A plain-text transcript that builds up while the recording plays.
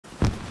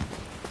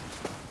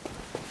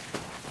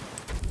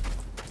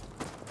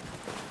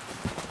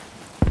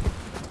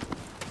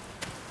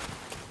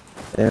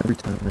Every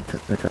time I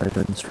try to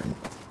join the stream.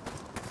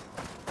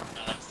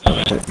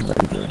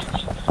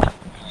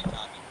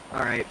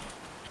 Alright.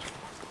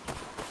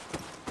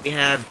 We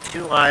have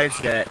 2 lives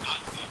yet.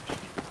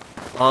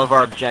 All of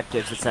our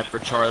objectives except for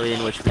Charlie,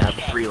 in which we have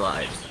 3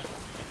 lives.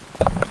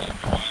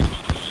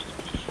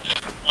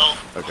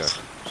 Okay.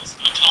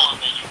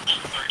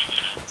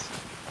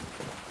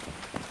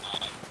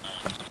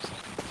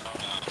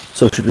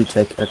 So should we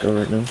take Echo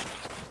right now?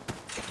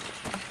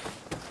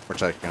 We're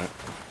taking it.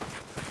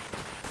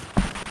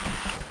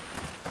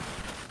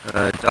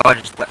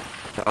 Dodge just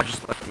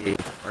left the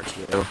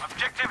RTO.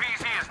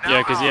 Yeah,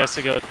 because he has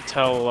to go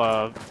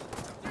tell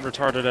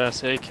retarded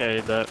ass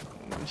AK that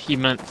he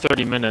meant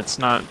 30 minutes,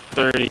 not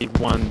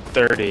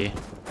 31:30.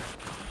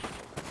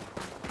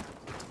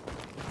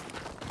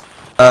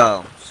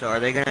 Oh, so are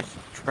they gonna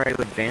try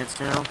to advance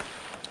now?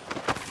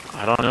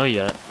 I don't know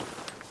yet.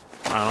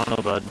 I don't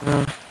know, bud.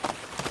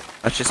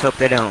 Let's just hope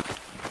they don't.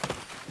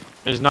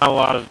 There's not a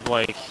lot of,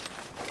 like...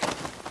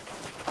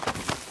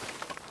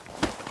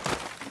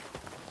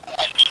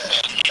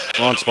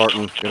 Come on,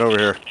 Spartan. Get over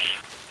here.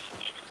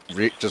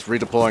 Just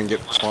redeploy and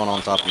get spawn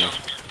on top of me.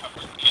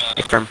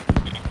 Confirm.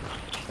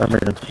 I'm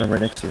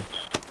right next to you.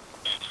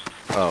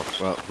 Oh,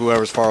 well,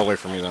 whoever's far away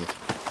from me then.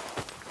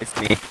 It's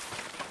me.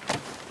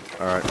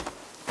 Alright.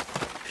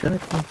 Should I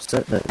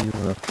set that you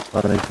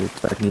automatically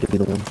expect me to be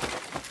the one?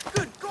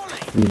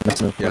 Are you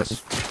messing up?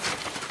 Yes.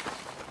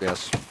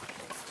 Yes.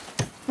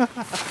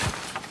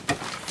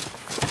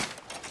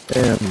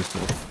 Yeah, I'm used to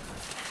it.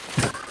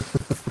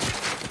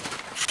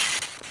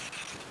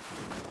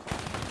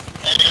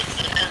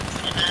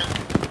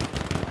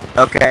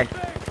 Okay.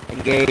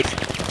 Engage.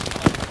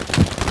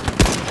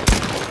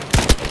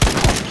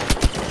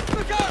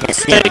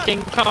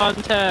 Taking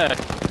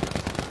contact!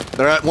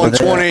 They're at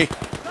 120.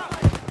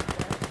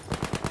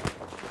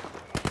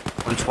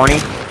 120?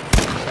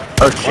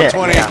 Oh shit.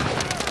 120. Yeah.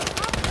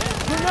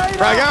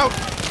 Frag out!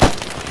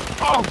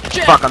 Oh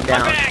shit! Fuck, I'm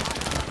down.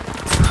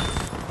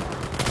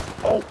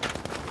 Oh,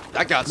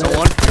 I got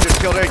someone. I just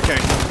killed AK.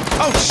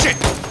 Oh shit!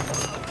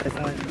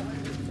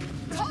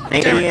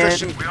 Canadian.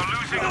 Christian.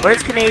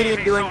 Where's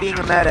Canadian doing being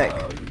a medic?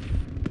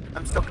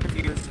 I'm still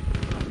confused.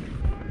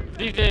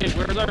 DJ,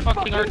 where's our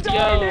fucking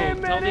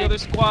RTO? Tell the other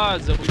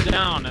squads that we're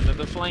down and that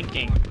they're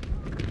flanking.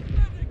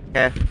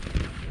 Okay.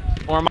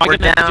 Or am I We're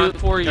gonna have to down. do it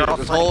for you? They're all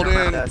Just flanking hold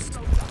around in. us.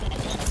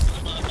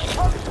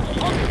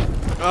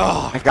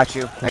 Oh, I got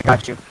you. I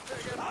got you.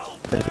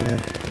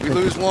 we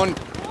lose one.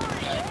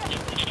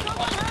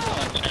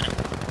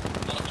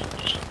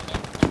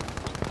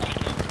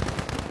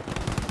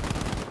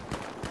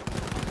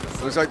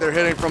 Looks like they're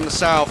hitting from the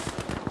south.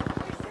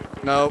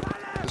 No,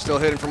 they're still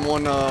hitting from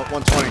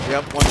 120.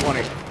 Yep,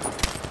 120.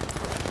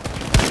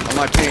 On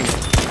my ping.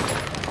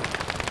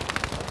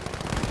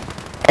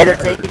 Hey, they're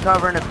taking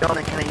cover in a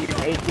building. Can I use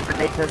an AT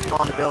grenade pistol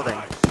on the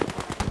building?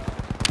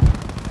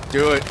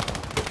 Do it.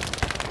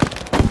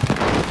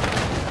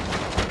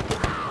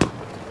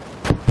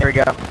 Here we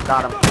go.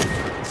 Got him.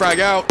 Frag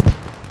out.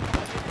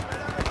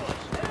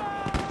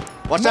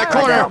 Watch that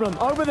corner.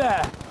 Over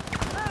there.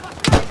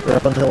 We're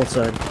up on the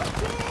hillside.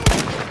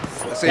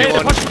 I see Hey, they're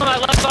one. pushing on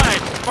that left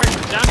side!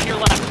 Spartan, down to your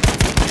left!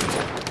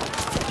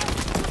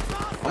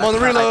 I'm on the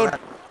reload.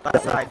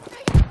 Left side.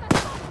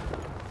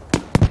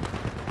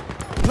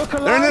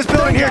 They're in this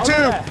building here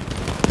too.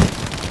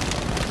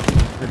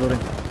 Reloading.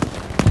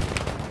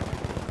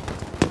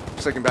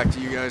 Sticking back to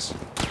you guys.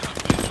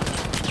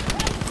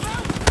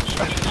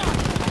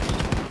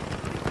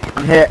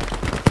 I'm hit.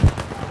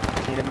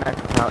 Need a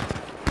medical pouch.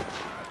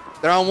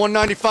 They're on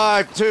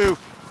 195 too.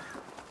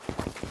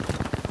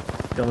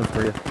 Coming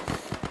for you.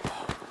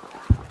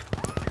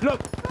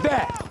 Look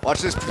there.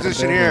 Watch this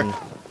position here.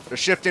 They're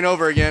shifting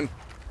over again.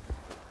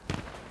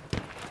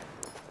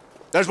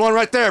 There's one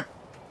right there.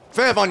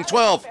 Fev on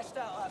 12.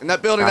 In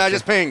that building that I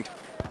just pinged.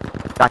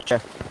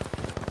 Gotcha.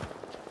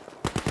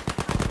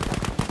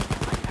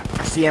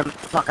 I see him.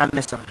 Fuck, I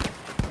missed him.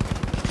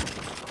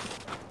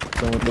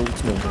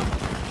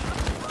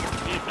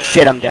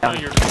 Shit, I'm down.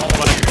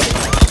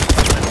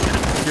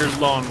 You're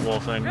lone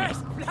wolfing. Come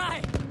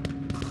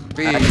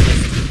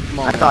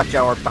on, I man. thought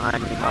y'all were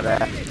behind me, my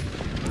bad.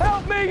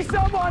 Help me,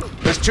 someone.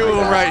 There's 2 of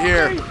them right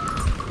here.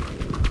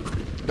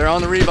 They're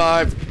on the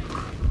revive.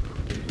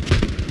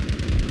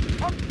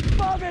 I'm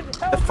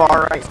bugging. The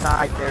far right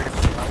side, there's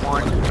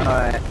one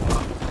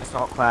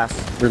assault class.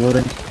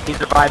 Reloading. He's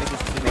reviving his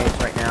teammates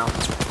right now.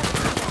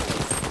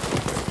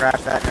 Grab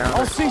that now.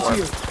 I'll see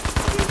you.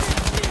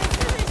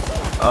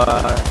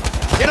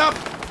 Get up!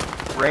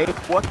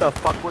 Rafe, what the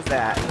fuck was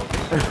that?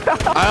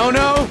 I don't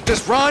know.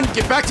 Just run.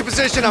 Get back to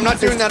position. I'm not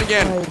doing that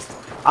again.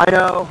 I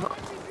know.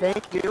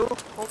 Thank you.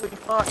 Holy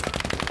fuck.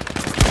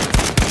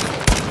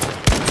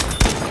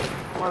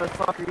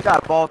 Motherfucker, you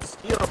got a ball of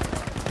steel.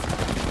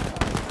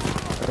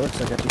 Looks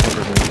like I got you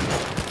covered.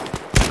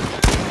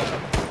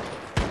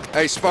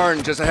 Hey,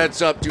 Spartan, just a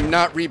heads up. Do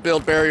not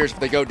rebuild barriers if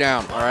they go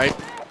down, alright?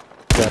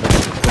 Got it.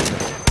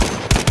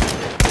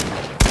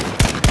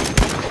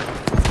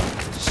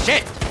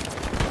 Shit!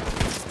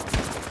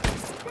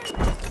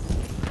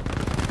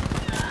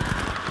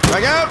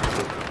 Frag out!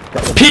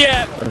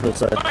 Yeah! On the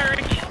hillside.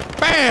 Firing!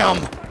 Bam!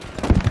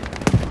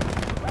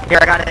 Here,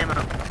 I got ammo.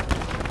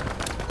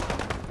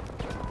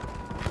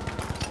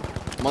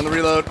 I'm on the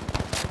reload.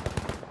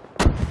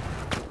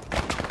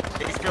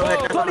 He's still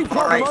hitting us on Bloody the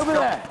far problem right. over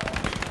Still. there.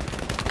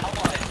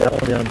 That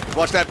one down.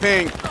 Watch that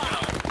ping.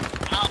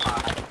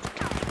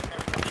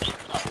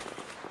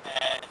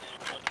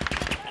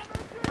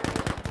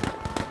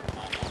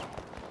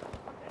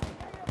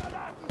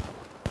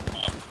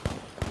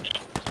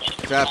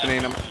 What's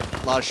happening?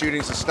 A lot of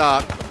shootings to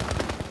stop.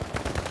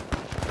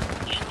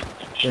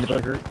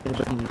 Anybody hurt?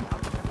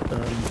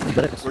 Anybody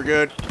medics? We're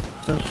good.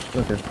 No?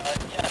 Okay.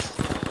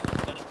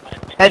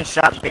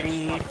 Headshot,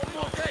 baby.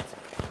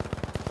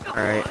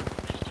 Alright.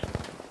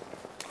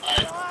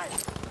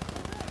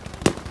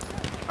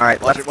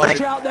 Alright, Watch left it, watch Watch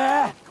flank. out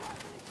there.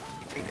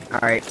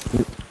 Alright.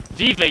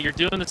 Vive, you're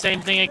doing the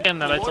same thing again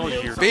that I told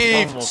you. You're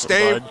Vive,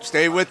 vulnerable, bud.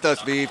 stay with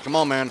us, Vive. Come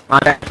on, man. My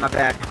back, my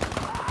back.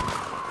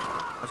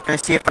 I was gonna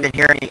see if I could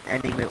hear any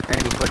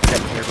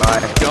footsteps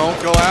nearby.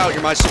 Don't go out.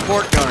 You're my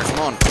support gunner. Come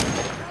on.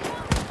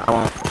 I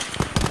won't.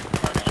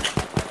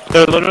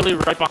 They're literally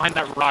right behind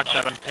that rock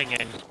that I'm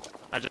pinging.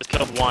 I just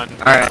killed one.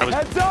 Alright. I was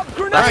Heads up, Left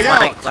grenade. out.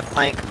 flank, left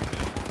flank.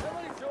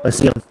 I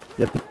see him.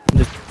 Yep.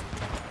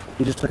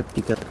 He just took a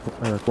peek at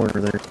the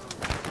corner there.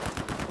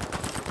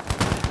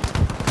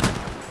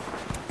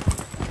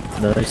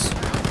 Nice.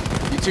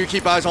 You two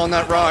keep eyes on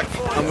that rock.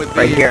 I'm with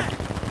Right Vive. here.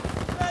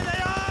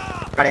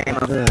 Got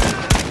ammo. There.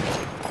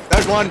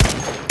 There's one.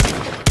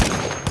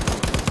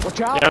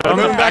 Watch out. Yeah, We're on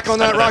the moving back on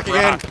that backside rock of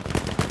again.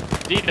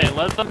 Vive,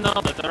 let them know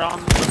that they're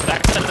on the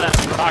backside of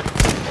that rock.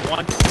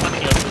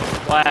 120 of the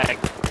flag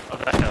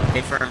of that hill.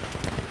 Stay firm.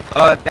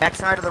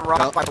 Backside of the rock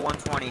Well. by the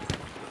 120.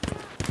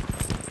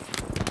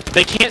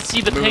 They can't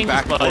see the Moving pings,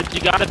 back and bud. forth. You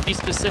gotta be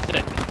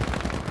specific.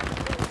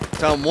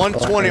 Tell them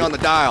 120 on the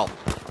dial.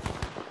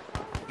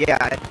 Yeah.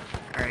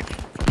 Alright.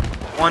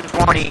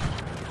 120.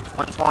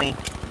 120.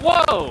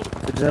 Whoa!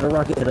 We just had a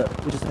rocket hit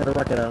up. We just had a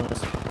rocket out on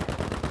us.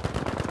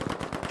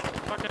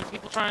 Fucking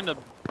people trying to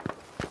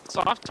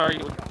soft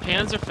target with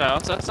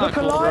Panzerfaust. That's not Look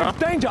cool, bro. alive.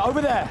 Danger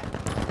over there.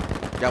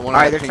 Got one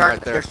Alright, on that ping right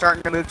there. they're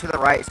starting to move to the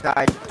right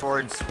side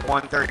towards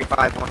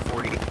 135,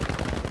 140.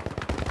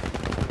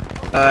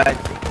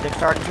 They're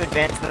starting to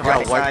advance to the Yeah,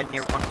 right white- side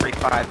near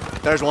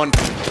 135. There's one.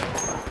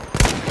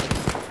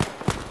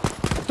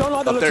 Don't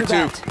like the Up looks there, of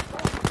too.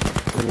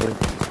 that. Reloading.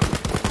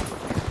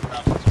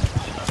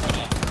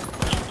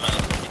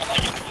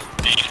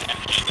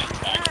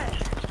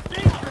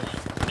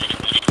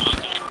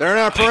 They're in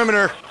our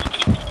perimeter.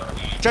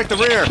 Check the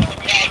rear.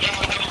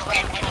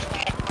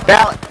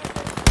 Valley!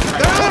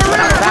 They're in the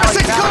rear! Valley,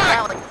 6 o'clock!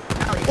 valley,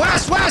 valley.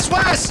 West, west,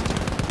 west!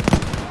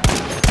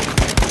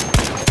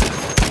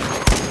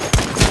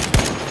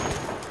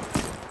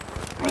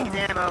 Need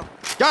ammo.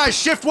 Guys,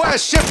 shift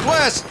west, shift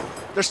west!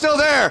 They're still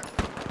there!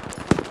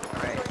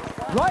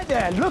 Alright. Right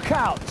there. Look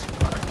out.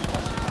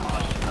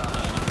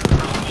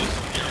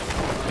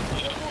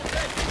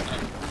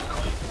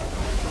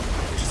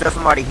 There's still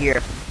somebody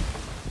here.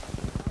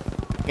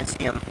 You can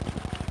see him.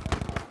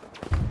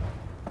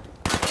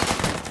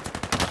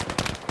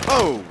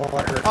 Oh!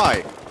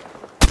 Hi.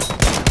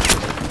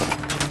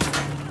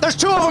 There's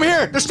 2 of them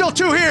here! There's still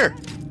 2 here!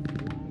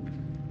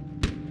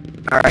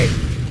 Alright.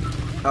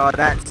 Oh,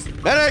 that's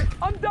Medic!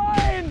 I'm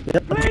dying.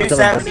 Yep. Please.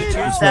 270, I need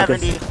help.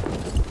 270.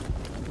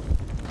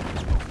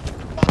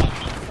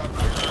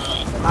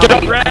 Get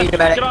up, I Red! need a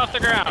medic. Get off the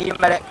I need ground!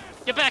 a medic.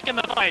 Get back in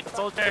the fight,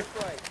 soldier!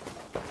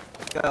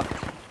 Go.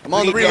 I'm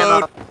on the Who needs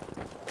reload. ammo?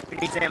 Who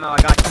needs ammo? I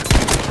got you.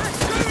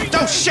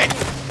 Oh, shit!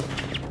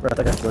 Right,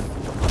 I got you.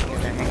 Hang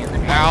in there, hang in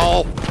there.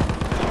 Ow!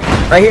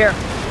 Right here.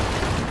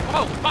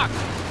 Oh, fuck!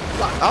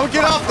 I would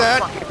get off that!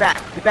 Fuck, get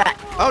back, get back.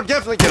 I would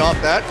definitely get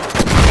off that.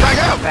 Back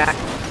out! Back.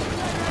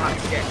 Oh,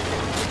 shit.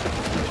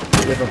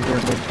 Get over here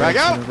and make Back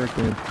out. whenever I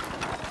can.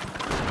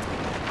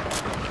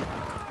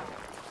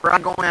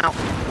 I'm going out.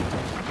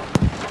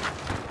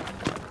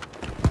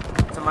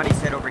 Somebody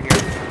said over here.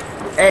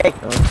 Hey,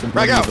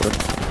 Back out.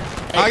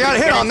 I got a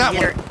hit on that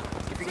one.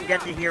 If we can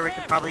get to here, we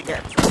can probably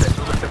get a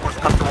little bit more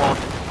comfortable.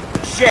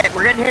 Shit,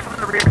 we're getting hit from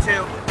the rear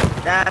too.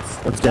 That's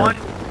What's down?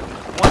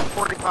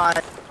 145.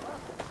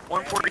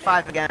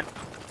 145 again.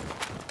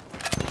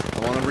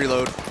 I'm on the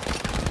reload.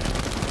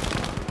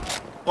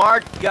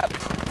 Large, yep.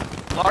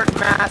 Large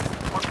mass,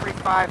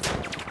 145.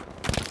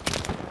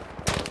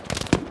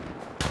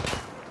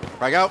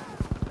 Back out.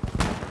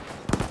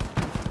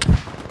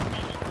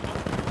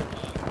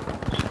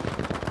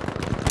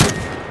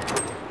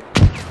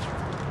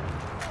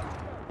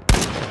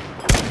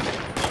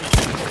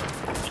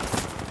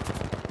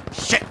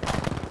 Shit!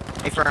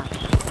 Hey, firm.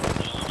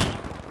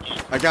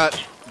 I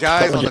got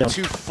guys on the down.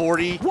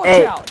 240. Watch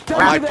Hey, out.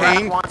 My Danger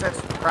ping. there.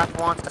 Raph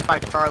wants us by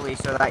Charlie,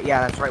 so that,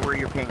 yeah, that's right where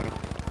you're pinging.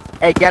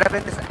 Hey, get up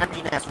in this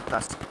empty nest with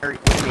us. Or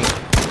with me.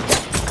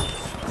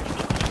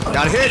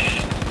 Got a hit.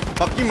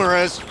 Fuck you,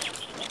 Merez.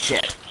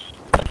 Shit.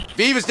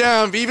 Vive is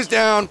down. Vive is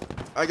down.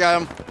 I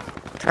got him.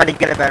 Try to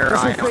get a better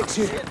eye This'll on fix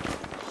you.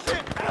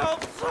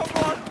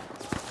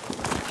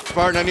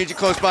 Spartan, I need you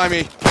close by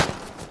me.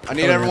 I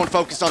need everyone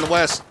focused on the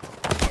west.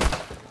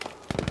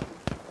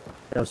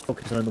 I was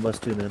focusing on the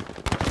west too, man.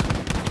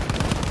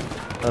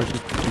 I was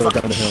just going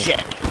down the hill. Shit.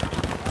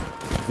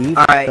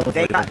 Alright,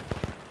 they got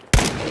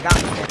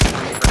me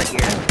right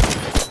here.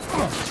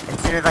 As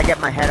soon as I get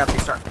my head up, they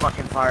start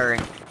fucking firing.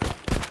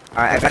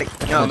 Alright, I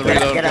gotta On the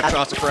reload, get out.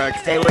 across the frag.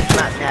 Stay away from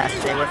that nest.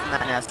 Stay away from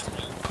that nest.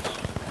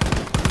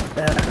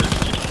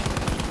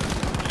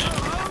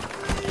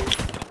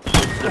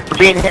 We're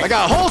being hit. I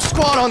got a whole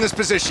squad on this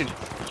position.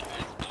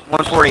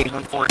 140,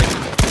 140.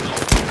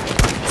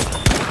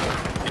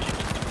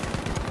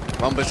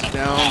 Rumbus is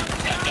down.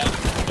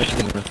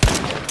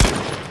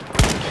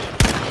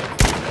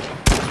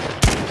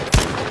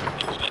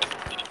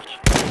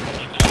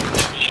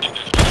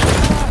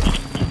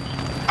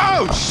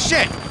 Oh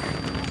shit!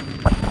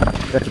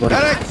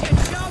 Medic!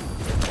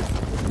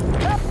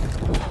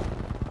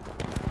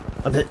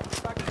 I'm hit.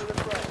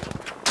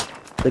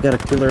 They got a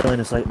killer line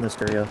of sight in this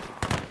area.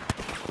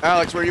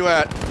 Alex, where you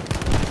at?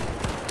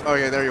 Oh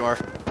yeah, there you are.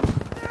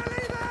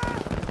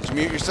 Did you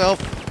mute yourself?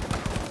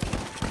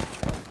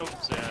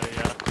 Oops,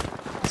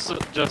 yeah. So,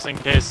 just in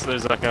case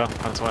there's echo,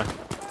 that's why.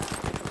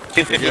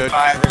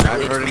 255, there's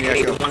I've heard any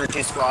maybe echo. 1 or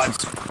 2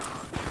 squads.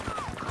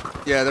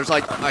 Yeah, there's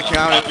like, I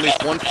counted at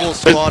least one full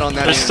squad on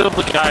that There's end. still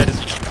the guys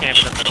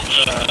camping in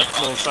the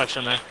little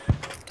section there.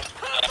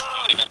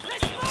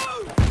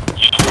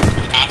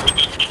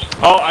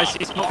 Oh, I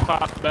see smoke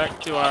pop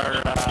back to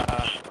our,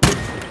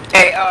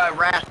 Hey,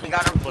 Wrath, we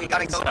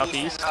gotta go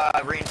southeast. east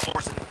and,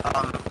 reinforce,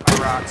 our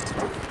rocks.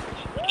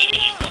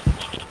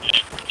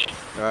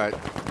 Alright.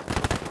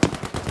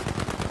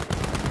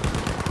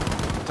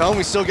 Tell them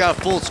we still got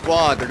a full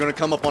squad. They're gonna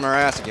come up on our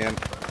ass again.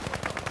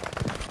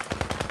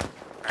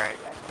 Alright.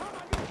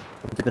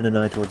 I'm keeping an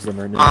eye towards them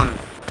right now.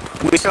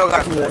 We still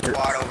got a full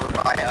squad over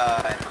by,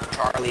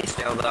 Charlie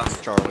still, though.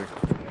 Charlie.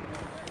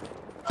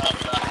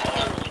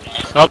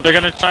 oh, they're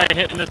gonna try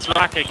hitting this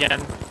rock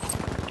again.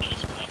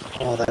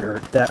 Oh, that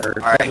hurt. That hurt.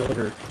 Alright. That really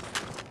hurt.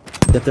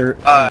 If they're...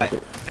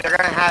 They're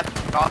gonna have,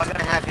 Bob's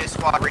gonna have his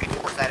squad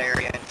reinforce that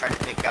area and try to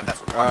take out that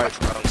squad.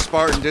 Alright,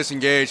 Spartan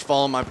disengage,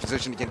 follow my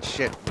position against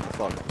shit.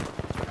 Fuck.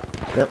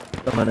 Yep,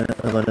 I'm on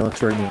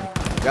Alex right now.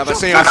 Yeah, I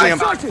see him, I see him.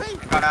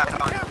 Got out,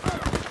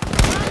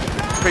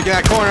 Picking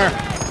that corner.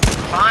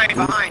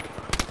 behind.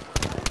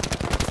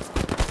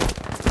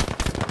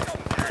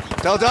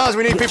 Tell Dawes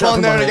we need people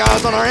on there. They got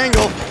us on our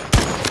angle.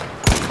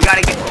 You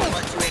gotta get to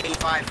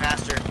 285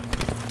 faster.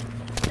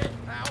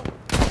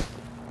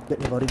 Get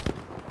me, buddy.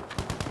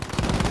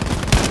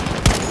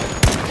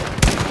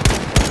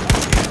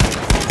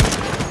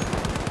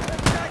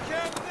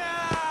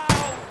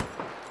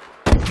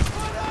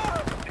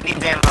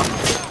 Need ammo.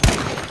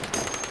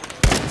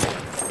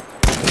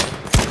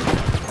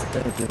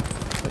 Thank you.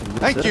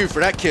 Thank you for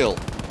that kill.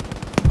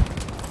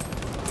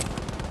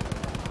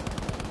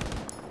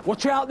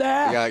 Watch out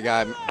there! We got a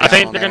guy. I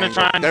think on they're that gonna angle.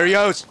 try and There he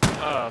goes. pull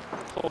down.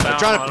 They're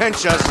trying to on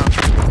pinch us.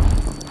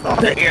 us. Oh,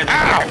 they're here.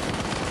 Ow!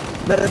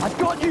 I've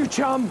got you,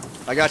 chum!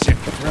 I got you.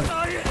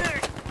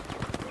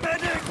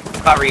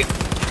 Cover you.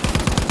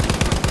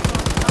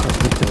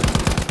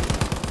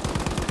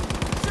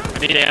 I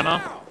need ammo.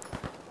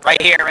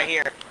 Right here. Where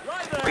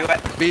you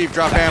at? Beef,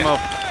 drop ammo.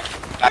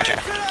 Gotcha.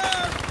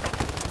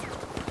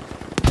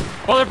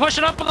 Oh, they're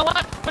pushing up on the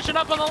left! Pushing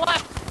up on the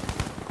left!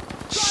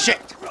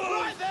 Shit. To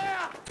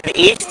the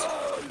east?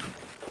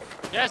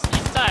 Yes,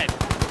 east side.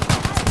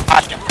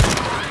 Gotcha.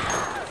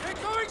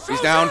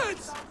 He's down.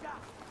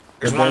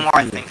 There's one more,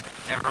 I think.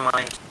 Never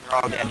mind. They're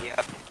all dead,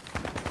 yeah.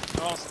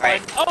 They're all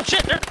sliding. Oh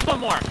shit, there's one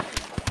more!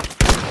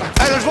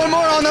 Hey, there's one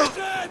more on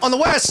the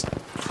west.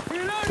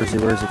 Where is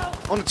he?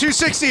 On the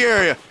 260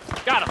 area.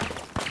 Got him!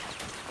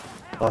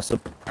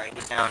 Awesome. Alright,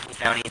 he's down.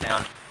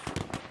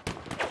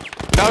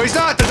 No, he's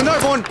not. There's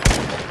another one.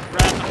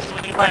 Brad, I'm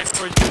swinging back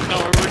towards you. No,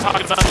 we were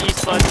talking about the east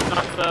side,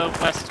 not the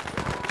west.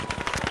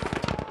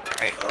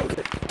 Alright.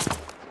 Okay.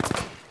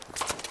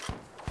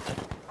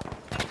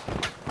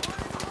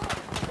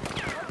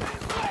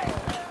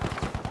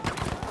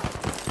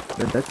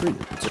 That's for you,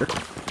 sir.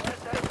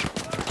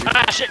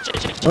 Ah, shit.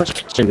 What?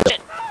 There you go.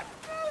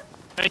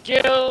 Thank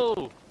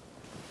you!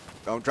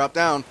 Don't drop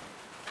down.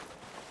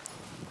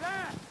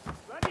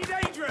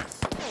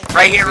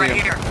 Right here.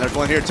 There's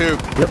one here too.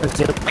 Yep, I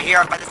see it. Right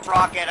here by this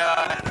rocket,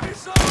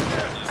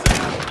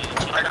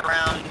 right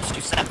around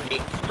 270.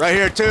 Right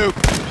here too.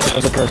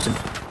 There's a person.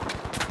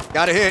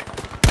 Got a hit.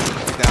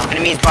 He's down.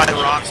 Enemies by the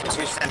rocks at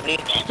 270.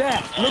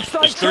 There! Looks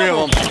like There's 3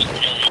 of them.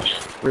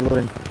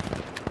 Reloading.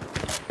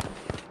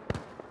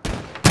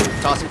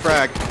 Tossing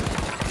frag.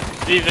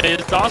 Viva,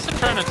 is Dawson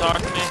trying to talk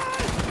to me?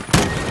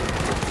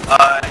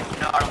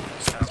 No, I don't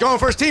think so. He's going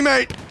for his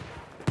teammate.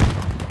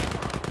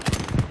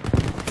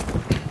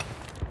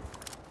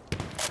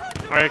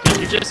 Alright, can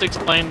you just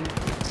explain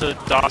to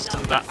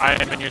Dawson that I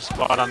am in your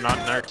squad, I'm not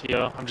an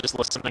RTO, I'm just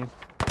listening.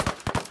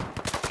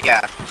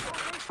 Yeah.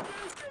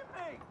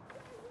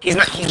 He's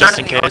not Just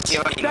in in the case.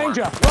 RTO anymore.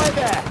 Danger! Right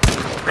there!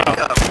 Where'd he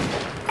go?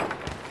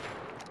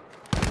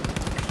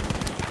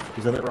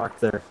 He's on that rock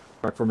there.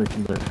 Rock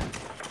formation there.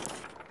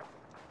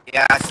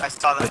 Yeah, I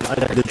saw that. I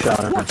got a good shot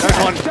on her. There's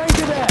one.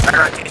 Danger there. Right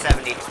around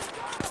 270.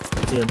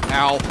 See him.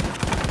 Ow.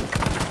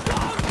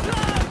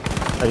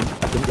 I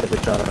didn't get a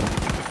good shot on him.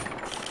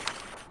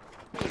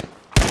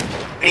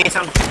 We need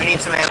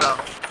some ammo.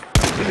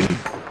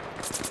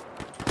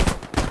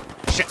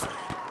 Shit.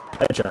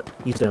 Headshot.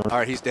 He's down.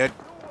 Alright, he's dead.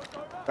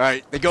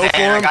 Alright, they go Man, for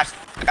I him. got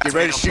Get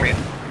ready to some ammo shoot.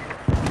 for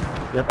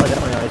you. Yep, I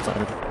got my eyes on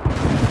him.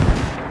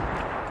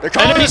 They're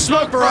calling Enemy a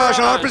smoke barrage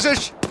on our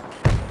position.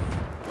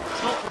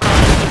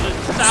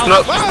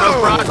 Smoke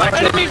Whoa! barrage.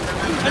 Enemies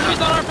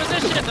on our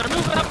position. They're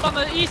moving up on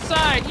the east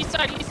side. East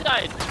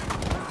side.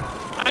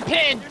 I'm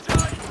pinned.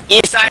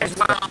 East side as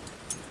well.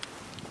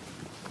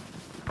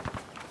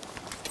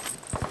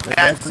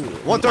 That's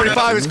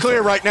 135 is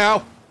clear right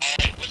now.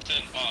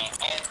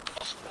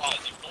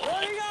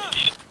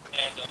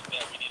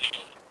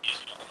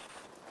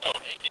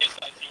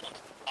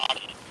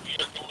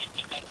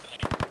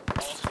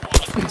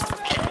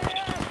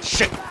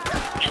 Shit.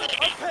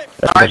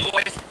 Alright,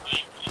 boys.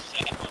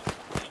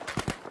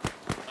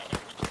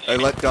 Hey,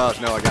 let Dawes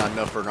know I got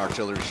enough for an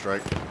artillery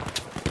strike.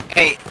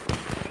 Hey,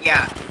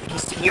 yeah.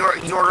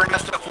 He's ordering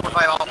us to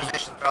fortify all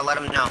positions, but I'll let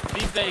him know.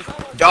 Be big.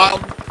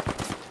 Dog.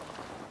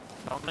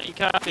 Don't let you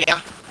copy.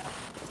 Yeah.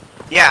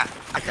 Yeah,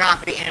 I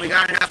copy, and we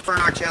got enough for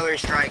an artillery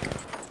strike.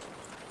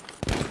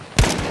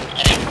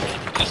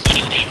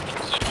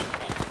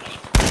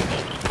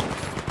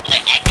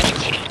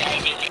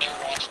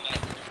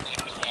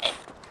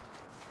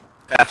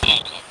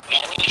 Okay.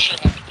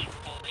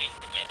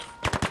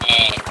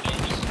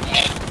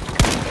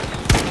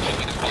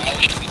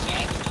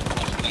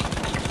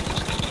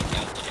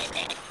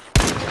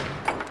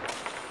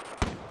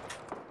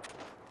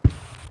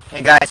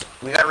 Hey guys,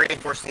 we gotta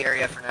reinforce the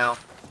area for now.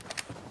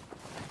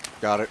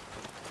 Got it.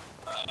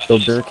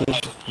 build barricades.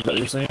 Is that what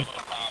you're saying?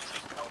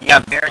 Yeah,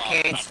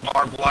 barricades,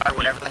 barbed wire,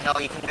 whatever the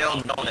hell you can build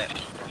it.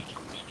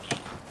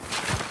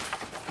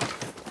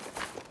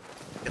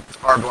 Get the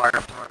barbed wire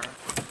up tomorrow.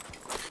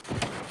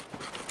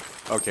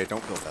 Okay,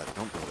 don't build that.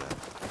 Don't build that.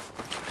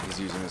 He's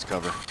using his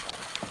cover.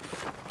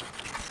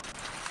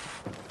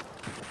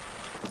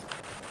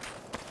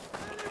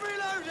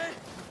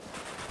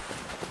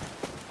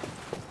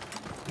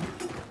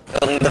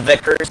 Building the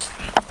Vickers.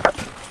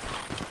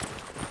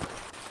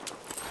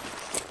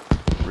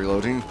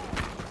 Reloading.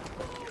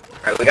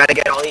 Alright, we gotta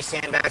get all these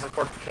sandbags and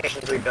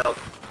fortifications rebuilt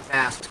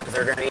fast, because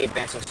they're gonna be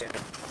advancing soon.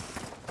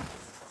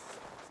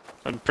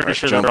 I'm pretty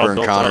sure they're all Jumper and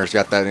built Connor's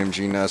up. got that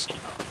MG nest.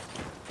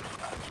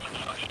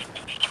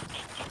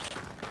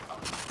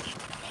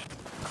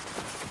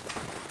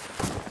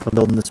 I'm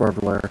building this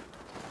barbed wire.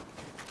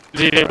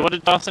 What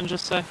did Dawson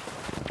just say?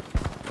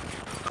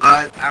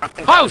 I don't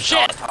think Oh, that was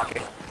shit! Dawes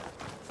talking.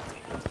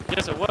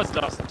 Yes, it was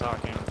Dawson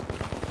talking.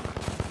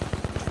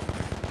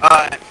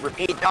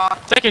 Repeat, Dawes.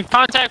 Taking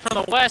contact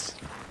from the west.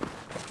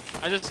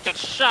 I just got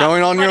shot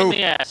Going on right you. in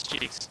the ass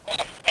cheeks.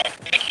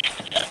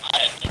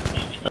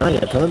 Oh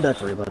yeah, coming back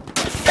for you, bud.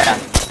 Yeah.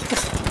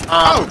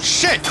 Oh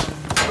shit!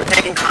 We're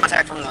taking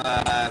contact from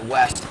the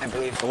west, I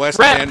believe. The west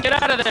Red, end.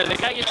 get out of there! They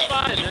got you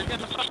spotted. They're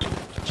gonna fucking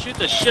shoot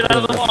the shit out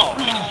of the wall.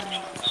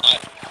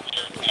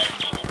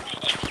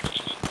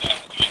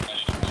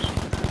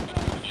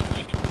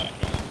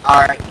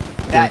 Alright.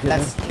 That's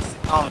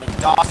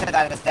Dawes said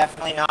that it's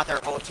definitely not their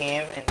whole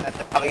team, and that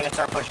they're probably gonna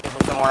start pushing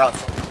from somewhere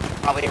else.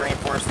 Probably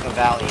reinforce the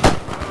valley.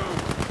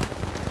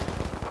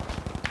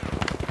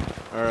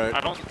 Alright.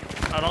 I don't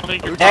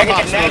think you're Negative,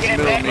 Hostiles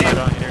negative, middle negative. I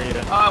don't hear you.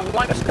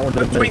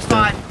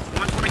 125.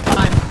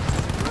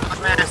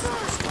 125. Mass.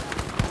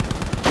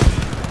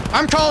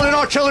 I'm calling an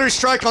artillery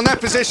strike on that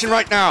position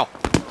right now.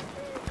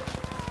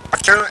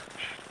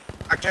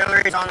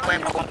 Artillery's on the way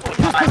to 145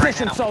 This right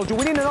position, now. soldier.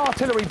 We need an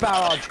artillery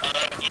barrage.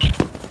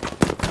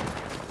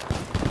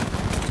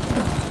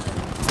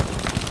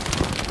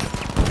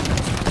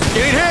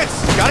 Getting hits.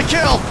 Got a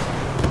kill.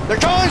 They're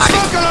calling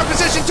smoke on our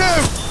position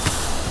too.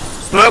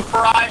 Smoke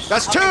barrage.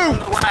 That's coming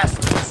two. From the west.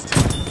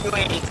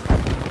 280.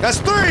 That's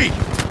three.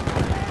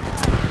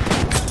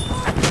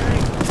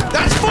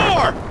 That's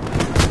four.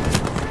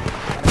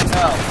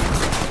 No.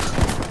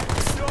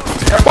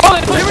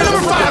 Give me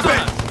number 5 in.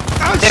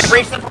 They Ouch.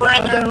 breached the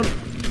perimeter.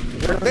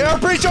 They are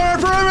breaching our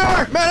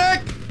perimeter.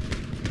 Medic.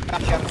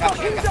 Gotcha.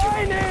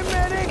 Dying here,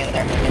 medic. Get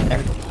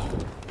there.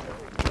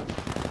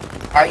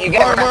 Alright, you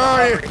get Where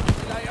are you?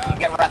 You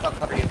get Wrath, I'll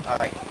cover you.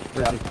 Alright.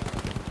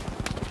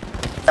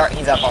 Start,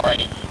 he's up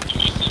already.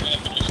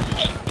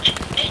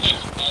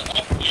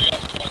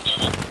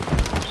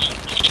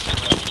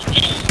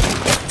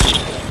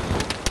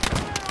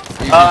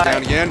 He's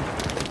down again.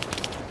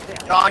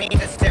 John, you need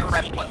to sit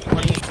rep. What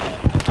do you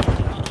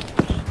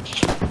say?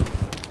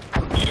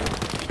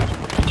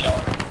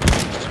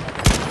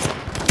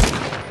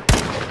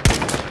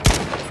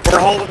 We're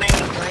holding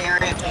the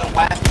area to the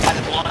west by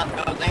the blown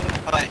up building,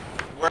 but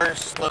we're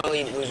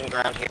slowly losing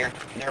ground here.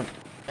 They're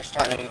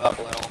starting to move up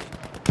a little.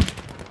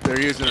 They're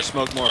using their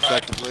smoke more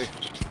effectively.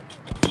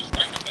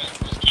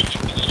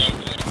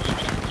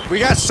 We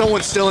got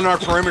someone still in our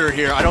perimeter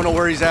here. I don't know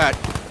where he's at.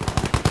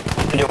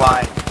 Do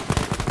I?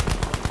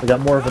 We got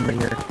more of them in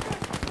here.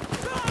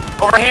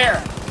 Over here.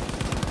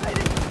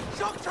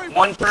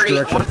 130,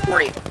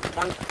 140,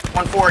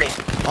 140.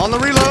 On the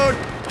reload.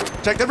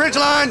 Check the ridge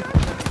line.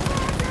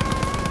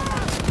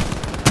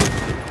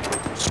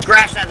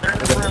 Scratch that. They're in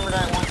the perimeter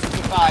at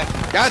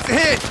 165. Got the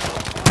hit.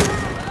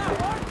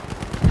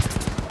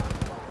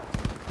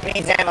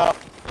 Needs ammo.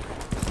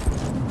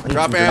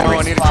 Drop ammo.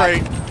 I need a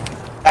crate.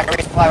 Got a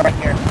resupply right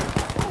here.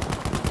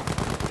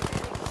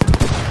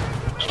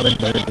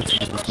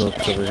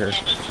 Over here.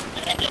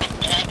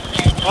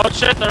 Oh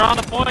shit, they're on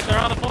the point, they're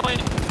on the point.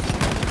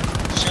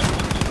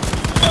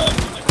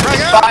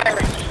 Frag out.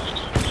 Firing.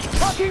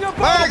 Fucking a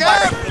Frag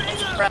out.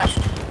 Crash.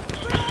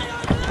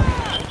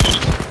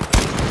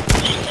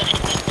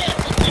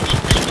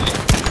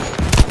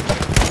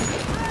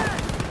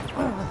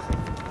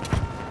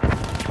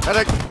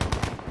 Medic.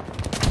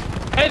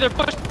 Hey, they're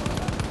pushing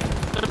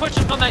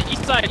on that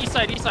east side,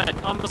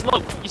 on the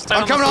slope. East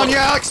side I'm coming on you,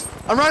 Alex.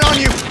 I'm right on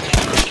you.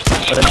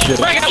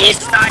 Frag out!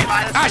 East side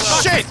by the Ah,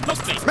 slope. shit.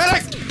 Smoke me.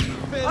 Medic.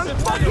 I'm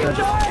fucking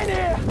dying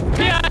here!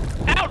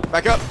 Yeah, out!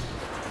 Back up.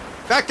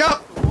 Back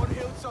up.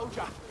 One-heeled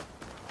soldier.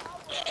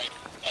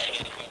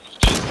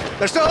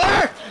 They're still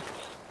there.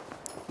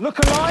 Look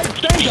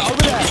alive, danger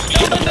over there!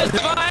 Still in this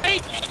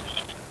fight!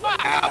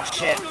 Oh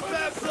shit.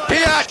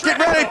 Fiat, get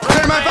ready.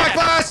 Clear my back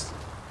blast.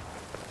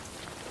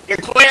 You're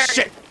clear.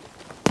 Shit.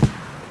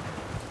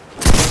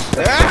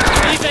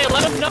 DJ,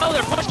 let them know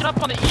they're pushing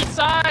up on the east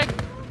side.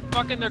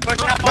 Fucking, they're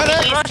pushing up on the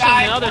Medic. Russian,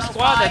 the other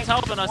squad that's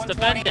helping us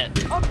defend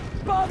it. I'm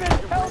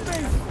bugging! Help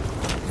me!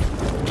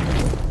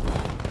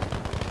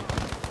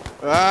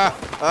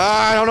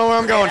 I don't know where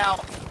I'm going. Get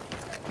out.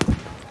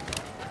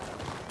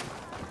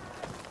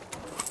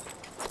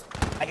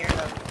 I hear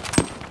them.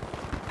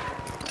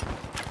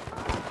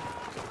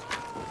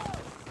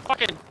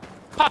 Fucking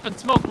popping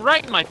smoke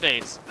right in my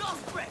face.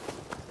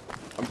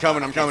 I'm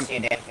coming. I'm coming. See a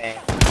damn thing.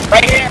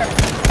 Right here.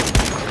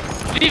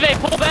 DJ,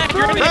 pull back,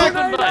 you're gonna be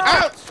open, but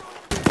Out.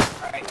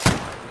 Alright.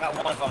 Got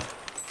one of them.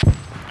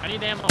 I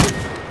need ammo.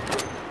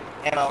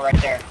 Ammo right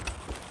there.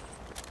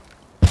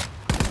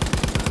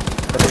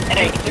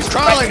 Hey, He's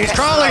crawling. He's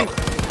crawling.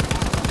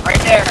 Right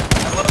there.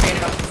 I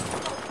located him.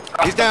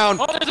 He's down.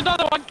 Oh, there's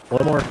another one.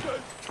 One more.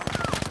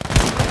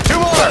 2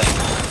 more.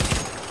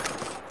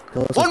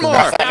 Kill us 1 with more.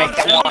 I Down, make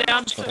that one.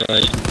 down. the-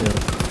 Alright,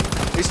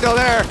 yeah. He's still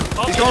there.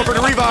 Oh, He's going for the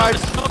there's revive.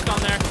 smoke on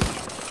there.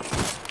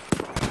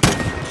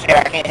 Shit,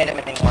 I can't hit him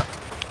anymore.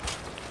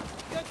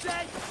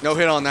 No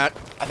hit on that.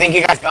 I think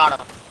you guys got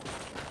him.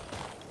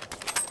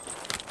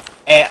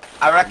 Hey,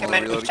 I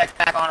recommend we reloading. check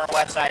back on our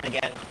website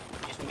again.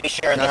 Just to be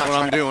sure That's what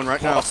I'm doing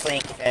right now.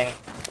 Sneaky thing.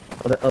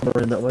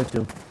 Other in that way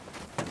too.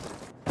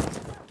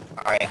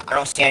 Alright, I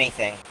don't see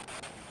anything.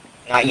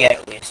 Not yet,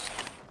 at least.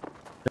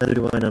 Neither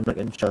do I, and I'm not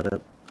getting shot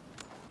at.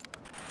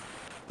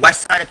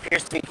 West side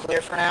appears to be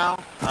clear for now.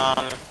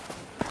 I'll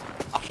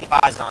keep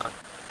eyes on it.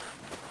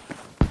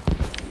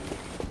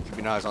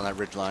 Keeping eyes on that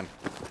ridge line.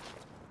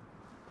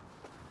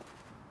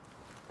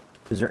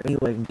 Is there any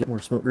way I can get more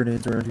smoke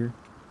grenades around here?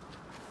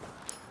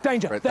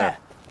 Danger, Right there! there.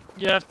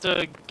 You have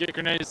to get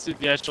grenades to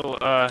the actual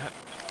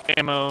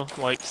ammo,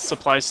 like,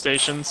 supply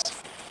stations.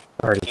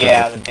 Alrighty.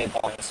 Yeah, the big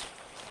ones.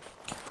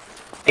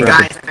 Hey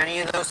guys, if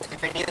any of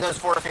those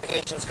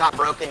fortifications got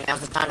broken,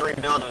 now's the time to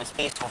rebuild them. It's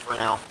peaceful for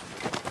now.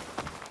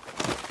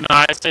 No,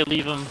 I say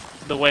leave them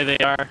the way they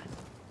are.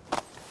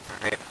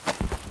 Alright.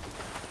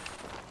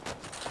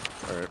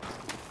 Alright.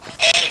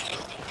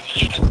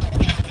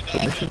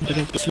 Mission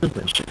didn't get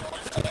smoothly.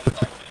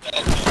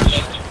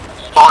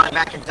 Falling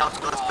back in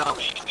Delta, let's go.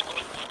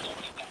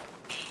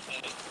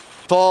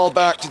 Fall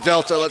back to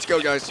Delta. Let's go,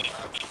 guys.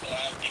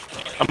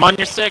 I'm on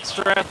your 6,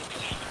 Fred.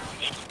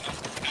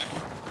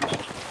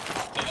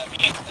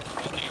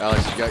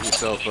 Alex, you got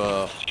yourself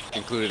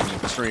included in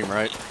the stream,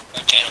 right?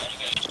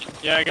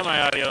 Yeah, I got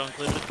my audio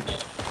included.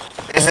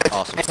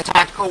 Awesome. It's a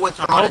tactical with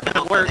I'm hoping it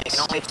They works. can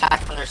only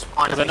attack from their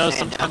spawn. Because I know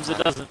sometimes it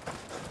doesn't.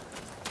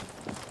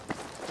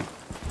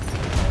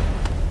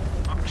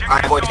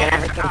 Alright, boys, get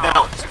everything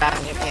built as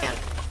fast as you can.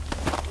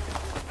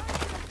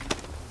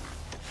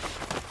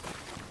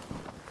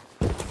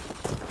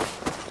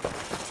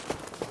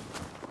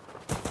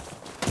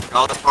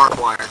 All the barbed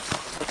wire.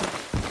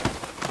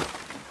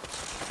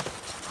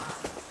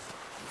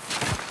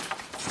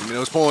 Give me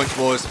those points,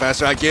 boys. The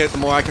faster I get, the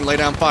more I can lay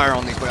down fire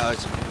on these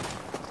guys.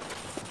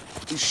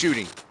 Who's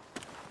shooting?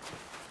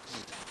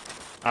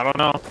 I don't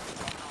know.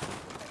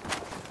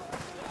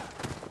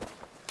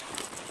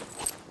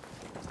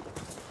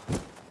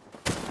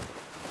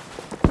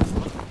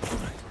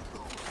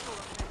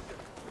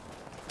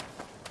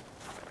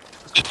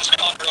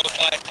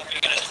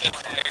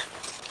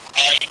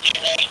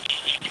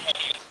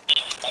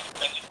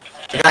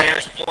 We got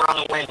air support on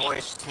the way, boys.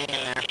 Just hang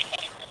in there.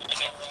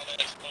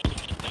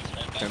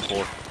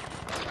 10-4.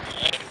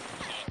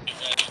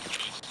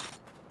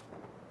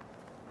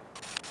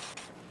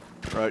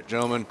 Right,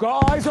 gentlemen.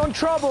 Got eyes on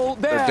trouble,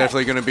 there! They're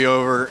definitely going to be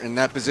over in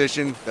that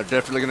position. They're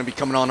definitely going to be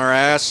coming on our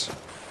ass.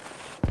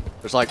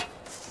 There's like,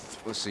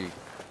 let's see.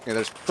 Yeah,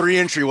 there's 3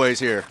 entryways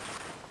here.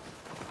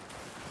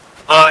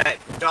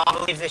 Daw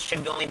believes they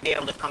should only be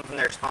able to come from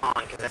their spawn,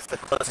 because that's the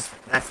closest,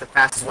 that's the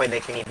fastest way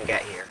they can even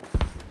get here.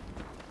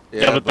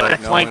 Yeah, but they're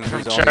flanked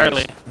from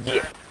Charlie.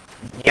 Yeah,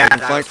 Getting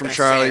that flanked was from gonna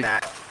Charlie. say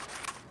that.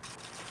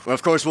 Well,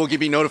 of course, we'll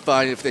be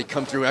notified if they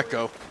come through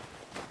Echo.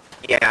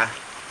 Yeah,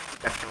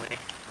 definitely.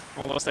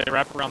 Unless they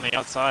wrap around the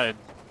outside.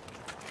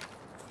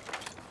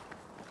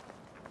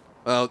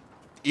 Well,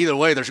 either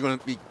way, there's going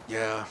to be...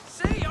 Yeah.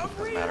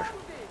 Doesn't matter.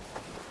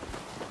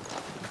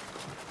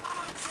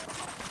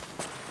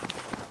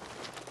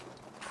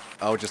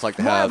 I would just like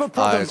to Might have have a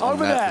problem eyes on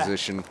over that there.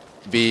 position.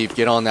 Beeve,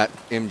 get on that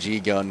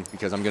MG gun,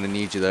 because I'm going to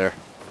need you there.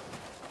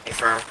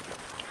 Confirm.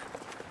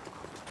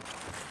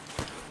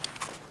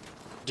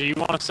 Do you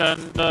want to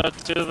send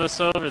two of us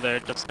over there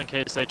just in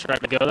case they try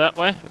to go that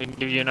way? We can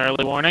give you an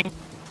early warning.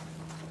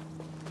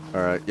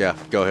 Alright, yeah,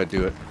 go ahead,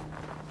 do it.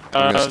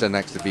 I'm going to stand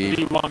next to Do you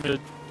Beeve. want me to...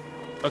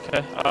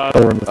 Okay,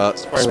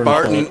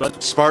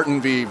 Spartan,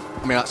 Beeve. I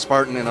mean, not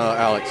Spartan and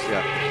Alex,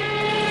 yeah.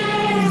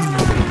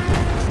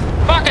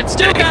 Fuck it,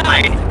 still got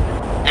plane.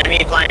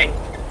 Enemy plane.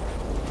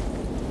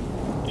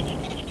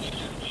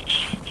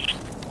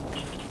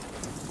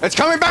 It's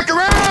coming back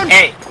around!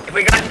 Hey, if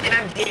we got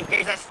an MD,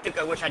 engage that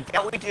Stuka, which I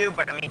doubt we do,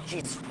 but I mean,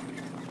 jeez.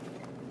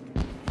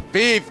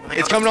 Beeve,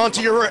 it's coming on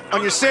your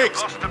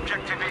 6.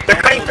 They're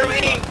cutting through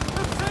E!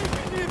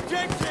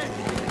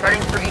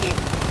 Cutting through E.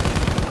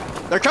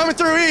 They're coming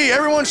through E!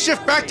 Everyone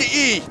shift back to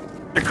E!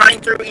 They're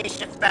cutting through E,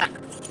 shift back.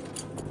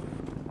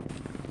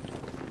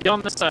 Get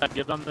on this side,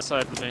 get on this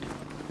side with me.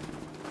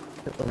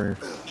 Or...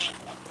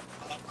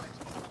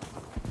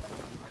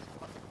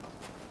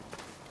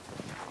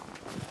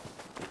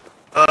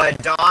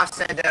 Daw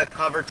said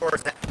cover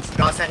towards that.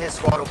 Daw said his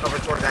squad will cover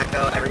towards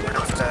Echo, everyone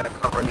else to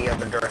cover the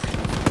other direction.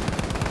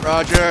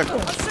 Roger.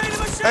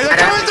 Hey, they're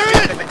coming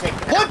through it!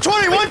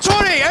 120,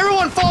 120!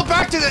 Everyone fall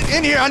back to the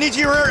in here. I need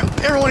you,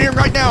 everyone here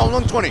right now.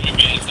 120.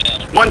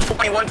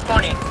 120,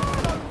 120.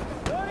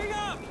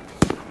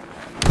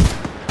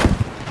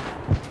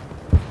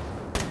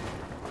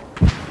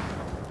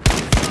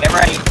 Get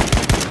ready.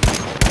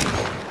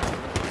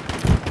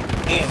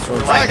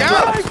 Flag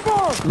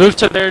out! Move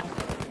to their...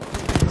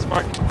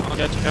 Smart, I'll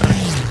get you covered.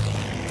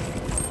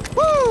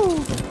 Woo!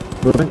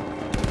 Moving.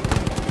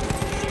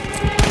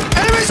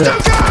 Enemy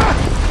Stuka!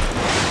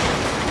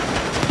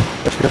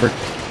 Let's cover.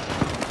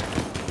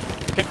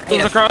 Okay,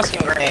 move across.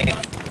 Grenade.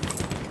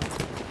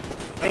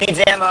 We need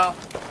ammo.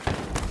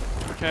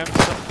 Okay,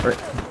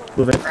 Alright,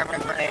 moving. Grab a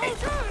grenade.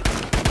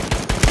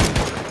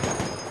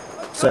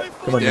 Set.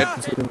 Come on, Dead.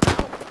 let's move in.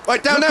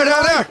 Right down there,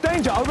 down there!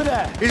 Danger over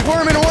there. He's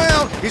worming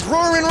around! He's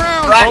roaring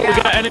around! Right. oh,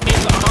 we got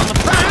enemies on the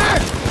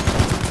Back!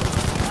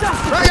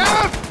 Back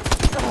out!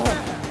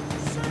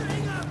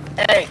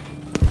 Hey,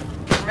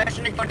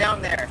 permission to go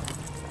down there.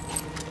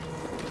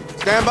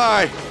 Stand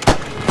by.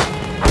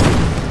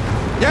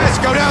 Yes,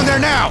 go down there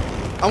now!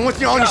 I'm with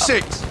you on your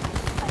 6.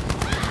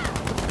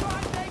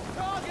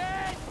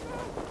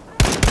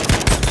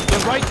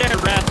 They're right there,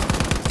 Red.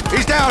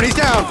 He's down, he's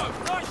down!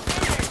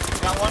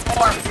 Got one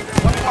more.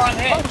 One more on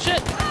hit. Oh,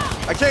 shit!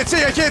 I can't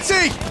see, I can't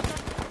see!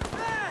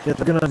 Yeah,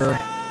 they're gonna know.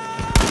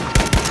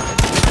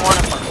 One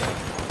of them.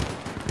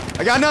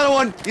 I got another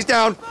one! He's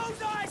down!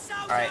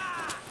 Alright.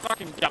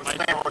 Fucking got my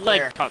Clear, we're leg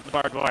clear. caught in the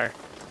barbed wire.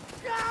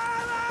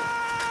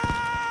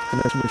 Can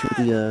I make sure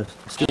the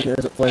Stuka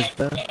as it flies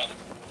back?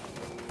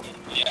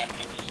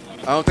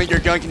 I don't think your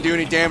gun can do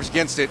any damage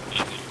against it.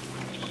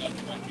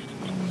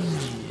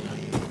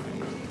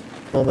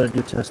 All I'm gonna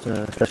do test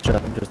stress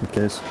chopping just in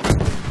case.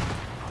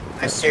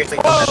 I seriously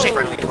don't have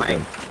friendly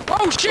plane.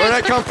 Oh, shit! Where'd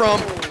that come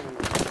from?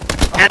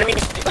 Enemy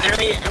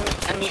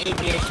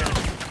aviation.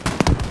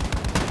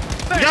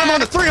 You got him on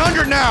the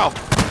 300 now!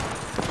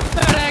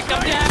 Medic,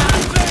 I'm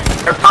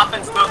down! They're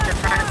popping smoke, they're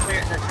trying to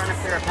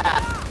clear a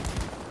path.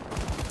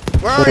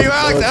 Where are you,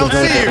 Alex? I don't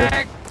see you!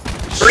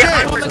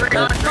 Shit! 300,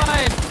 300.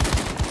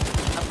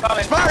 I'm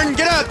coming. Spartan,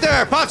 get out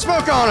there! Pop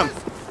smoke on him!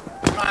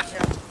 Gotcha.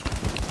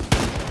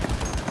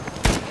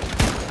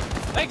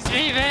 Thanks,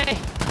 Evie!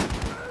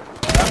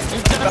 Go,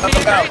 You've done me a go,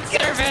 go.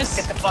 great service!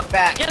 Get the fuck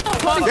back. Get the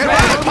fuck Get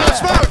back! back! Pop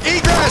smoke!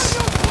 Egress!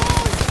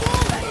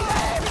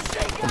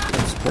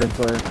 I'm supporting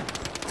fire.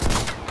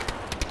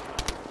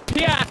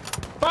 Yeah!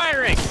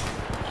 Firing!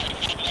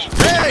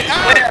 Hey,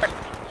 out! Clear.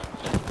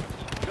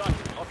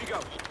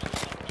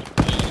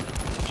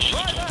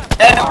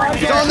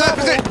 He's on that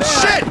position!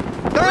 Shit!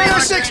 They're in our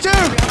 6 too!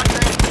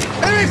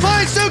 Enemy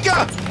flying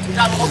Stuka! We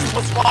got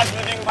multiple squads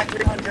moving by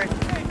 300.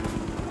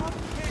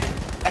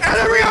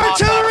 Enemy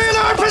artillery in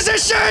our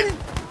position!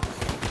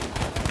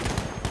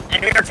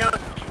 Enemy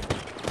artillery.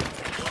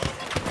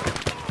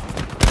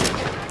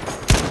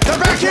 They're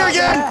back here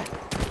again!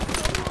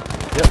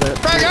 Yep, that.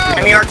 Back out!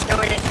 Enemy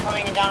artillery is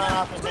coming down on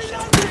our position.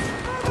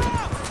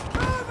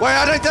 Wait,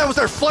 I think that was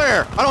their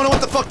flare. I don't know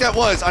what the fuck that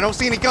was. I don't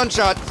see any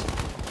gunshots.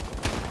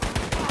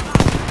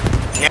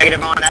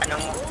 Negative on that, no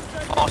more.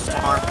 False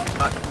alarm,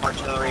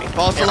 artillery.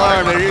 False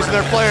alarm, they're using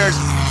their flares.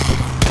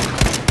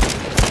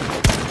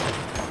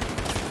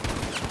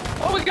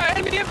 Oh, we got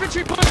enemy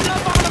infantry pushing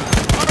up on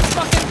our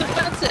fucking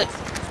defenses!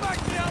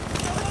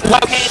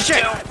 Located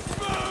Shit. two.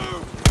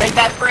 Take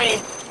that free.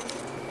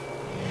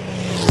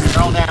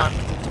 They're all down.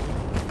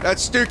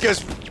 That's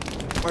Stuka's.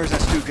 Where's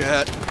that Stuka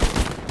at?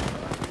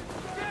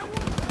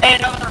 Hey,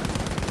 another.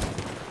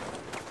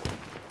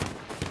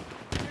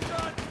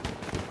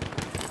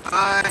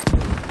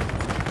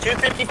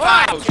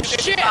 255. Oh,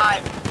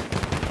 255.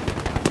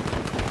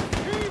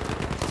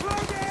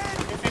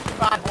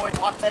 255, boys.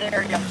 Watch that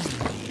area.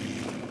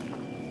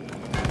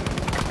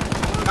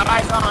 Got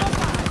eyes on.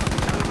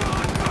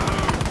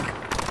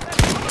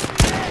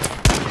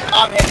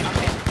 Oh, I'm hit.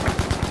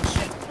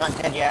 Shit, not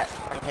dead yet.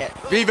 I'm hit.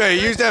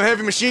 Vive, use that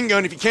heavy machine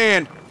gun if you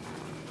can.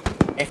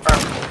 Hey, firm.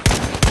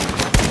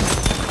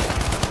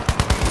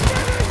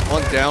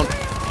 One's down.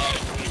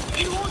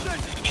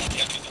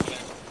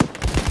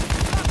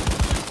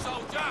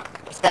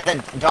 Said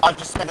the dog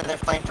just said that they're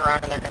flanked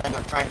around and they're gonna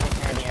go try and take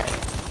care of the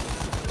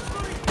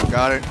enemy.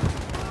 Got it.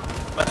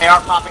 But they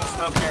are popping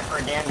smoke there for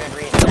a damn good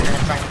reason. They're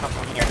gonna try and come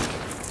from here.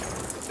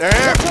 They're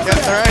here. Yep,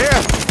 they're right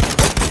here.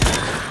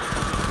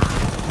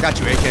 Got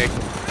you, AK.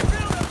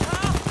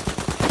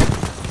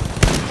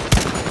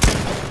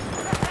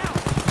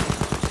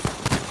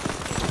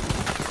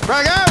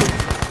 Frag out!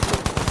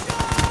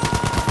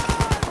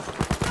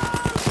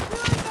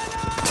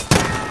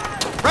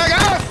 Frag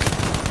out!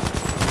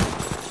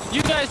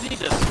 You guys need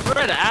to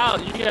spread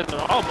out. You guys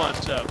are all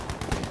bunched up.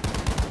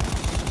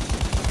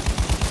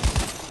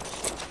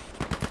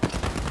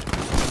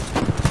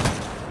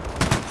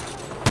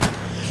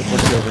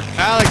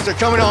 Alex, they're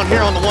coming on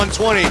here on the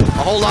 120. A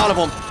whole lot of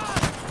them.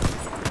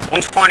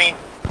 120.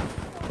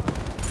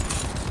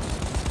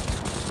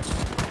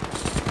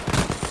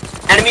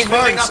 Enemies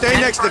moving up stay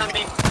in next front to- of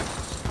me.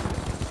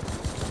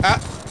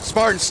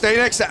 Spartan, stay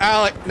next to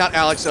Alex. Not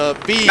Alex,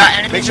 B. Got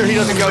enemies Make sure he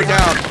doesn't go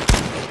down.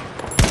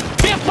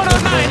 Get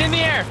 109 in the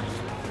air.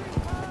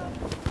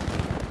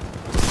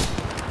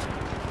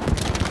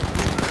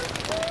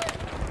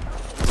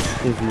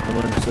 Give you the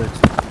 106.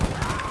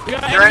 You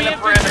got They're in enemy the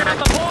infantry perimeter. on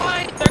the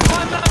point. They're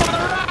climbing up on the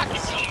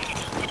rocks.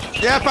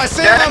 Yep, I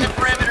see They're in them. the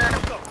perimeter.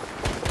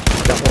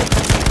 Got one.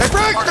 They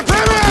break the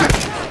perimeter.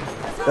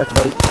 Back,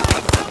 buddy.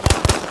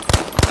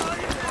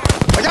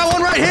 I got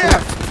one right here.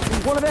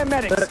 He's one of their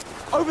medics.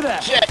 Over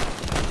there. Shit.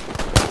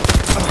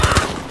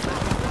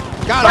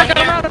 Got Fucking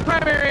him. I'm out of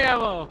primary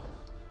ammo.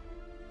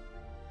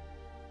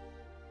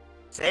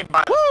 Saved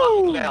by the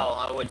fucking bell,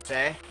 I would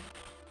say.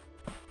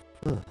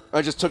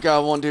 I just took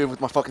out one dude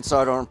with my fucking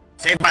sidearm.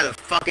 Saved by the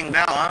fucking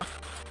bell, huh?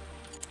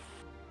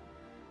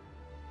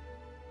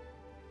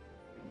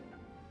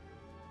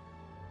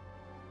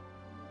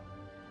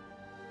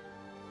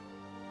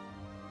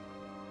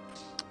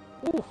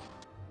 Ooh.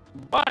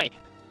 Bye.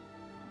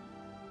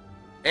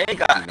 They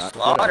got Not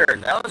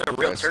slaughtered. That was a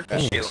real Yes,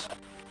 turkey yes.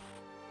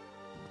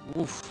 shoot.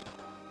 Oof.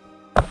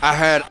 I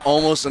had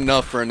almost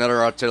enough for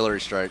another artillery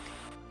strike.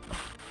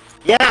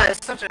 Yeah,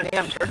 it's such a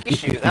damn turkey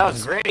shoot. That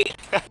was great.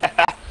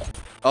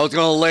 I was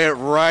gonna lay it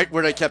right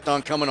where they kept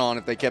on coming on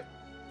if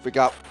we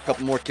got a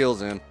couple more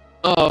kills in.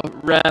 Oh,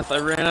 Wrath, I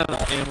ran out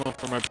of ammo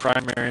for my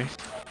primary.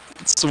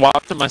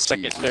 Swapped to my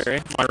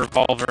secondary, my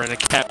revolver, and it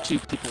capped 2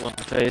 people in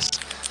the face.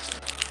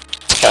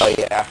 Hell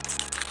yeah.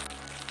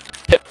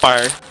 Hip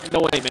fire,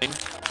 no aiming.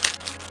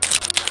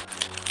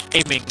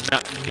 Aiming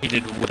not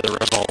needed with a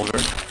revolver.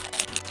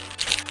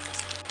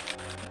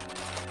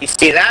 You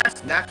see,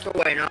 that's the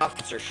way an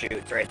officer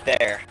shoots right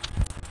there.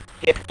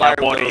 Hip fire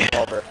with a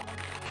revolver.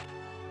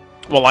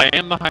 Well, I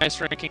am the highest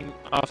ranking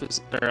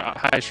officer, or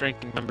highest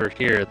ranking member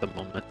here at the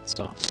moment,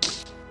 so.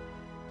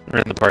 Or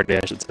in the party,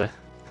 I should say.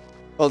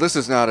 Well, this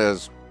is not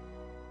as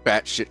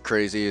batshit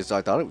crazy as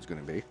I thought it was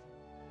gonna be.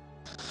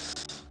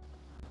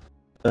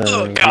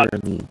 Oh, God. We're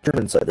in the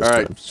German side this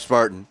Alright, time.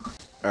 Spartan.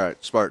 Alright,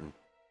 Spartan.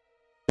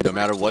 No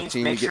matter what team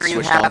you Make get sure you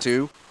switched have-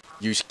 onto,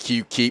 you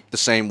keep the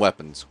same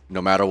weapons,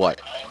 no matter what.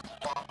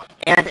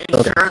 And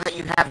ensure that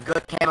you have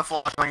good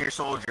camouflage on your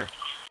soldier.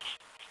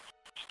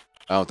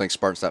 I don't think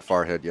Spartan's that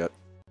far ahead yet.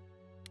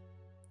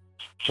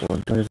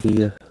 One of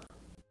the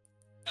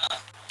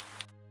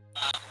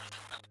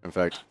In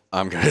fact,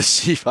 I'm gonna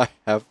see if I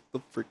have the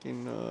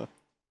freaking,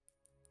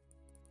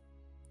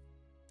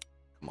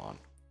 Come on.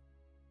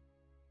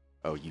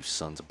 Oh, you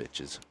sons of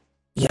bitches.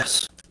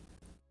 yes.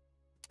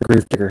 The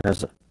Grave Digger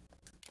has it.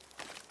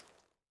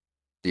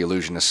 The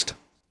Illusionist.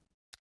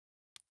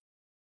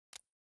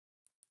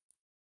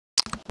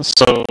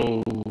 So,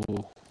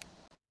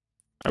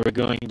 are we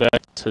going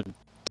back to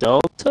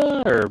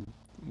Delta, or are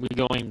we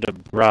going to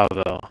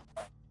Bravo?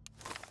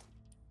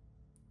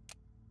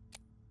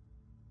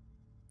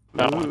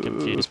 That one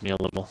confused me a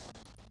little.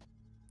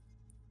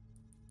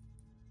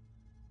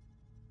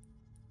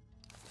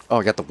 Oh,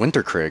 I got the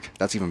Winter Krieg.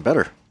 That's even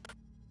better.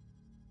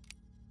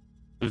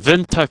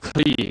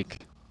 Winterkrieg.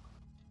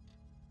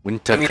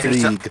 Winter I'm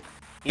using Krieg.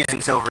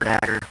 Using Silver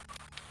Dagger.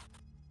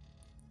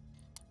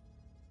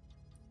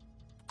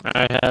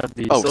 I have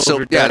the Oh,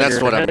 silver yeah, that's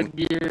dagger what I mean.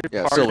 headgear,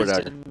 Yeah, silver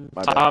dagger. partisan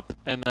My bad. top,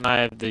 and then I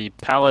have the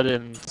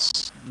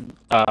paladin's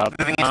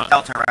Moving into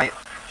Delta, right?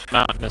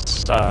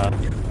 mountainous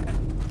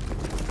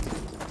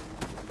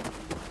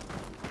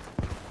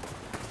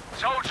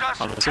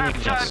I'm assuming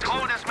yes.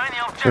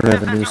 We're gonna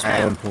have a new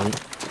spawn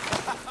point.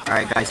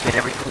 Alright guys, get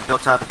everything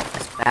built up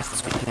as fast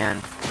as we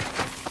can.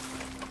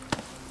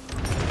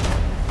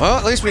 Well,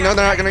 at least we know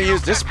they're not going to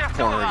use this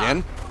corner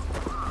again.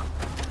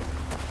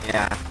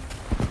 Yeah.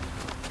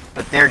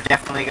 But they're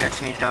definitely going to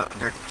change up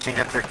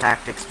their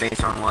tactics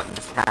based on what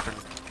just happened.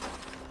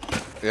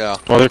 Yeah.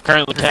 Well, they're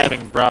currently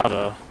capping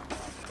Bravo.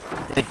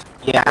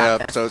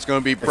 Yeah, so it's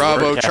going to be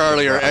Bravo,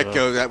 Charlie, or Bravo.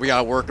 Echo that we got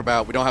to work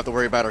about. We don't have to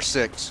worry about our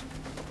 6.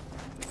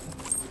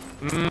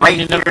 Right You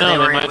here, never know, they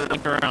were they might able to-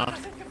 think around.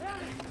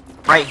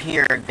 Right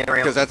here, they were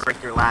able to that's- break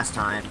through last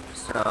time,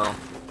 so...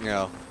 You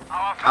know.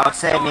 I would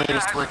say maybe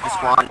split the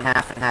squad in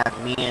half and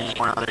have me and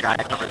one other guy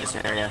cover this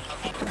area.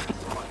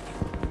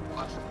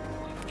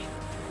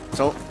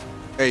 So,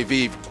 hey,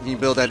 Vive, can you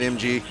build that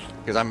MG?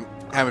 Because I'm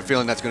having a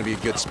feeling that's going to be a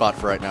good spot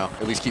for right now.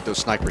 At least keep those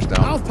snipers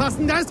down.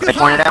 Aufpassen, da ist I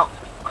pointed out.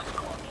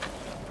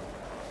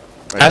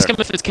 Right Ask there.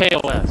 him if it's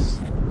KOS.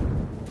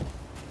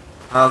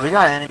 We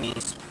got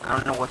enemies. I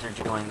don't know what they're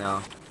doing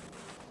though.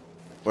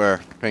 Where?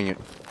 Ping it.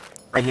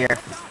 Right here.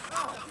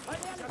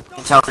 You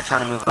can tell they're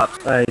trying to move up.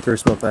 I threw a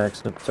smoke by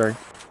accident, sorry.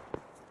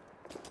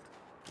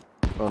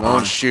 Well, no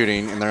one's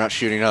shooting, and they're not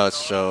shooting us,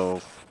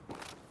 so...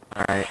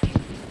 Alright.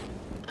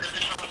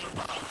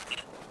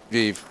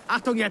 Vive,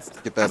 Achtung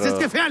jetzt! get that, Das ist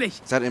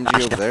gefährlich! is that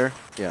MG over there?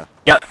 Yeah.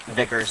 Yep,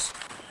 Vickers.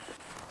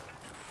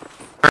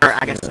 Or,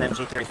 I guess it's an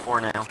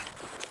MG34 now.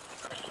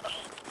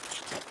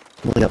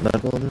 Only got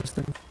medical on this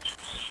thing.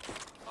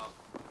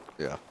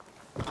 Yeah.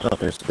 Oh,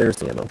 there's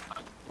the ammo.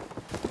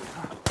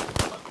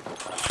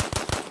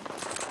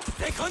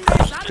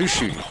 Who's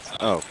shooting?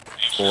 Oh,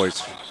 boys.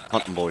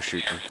 Hunting boys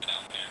shooting.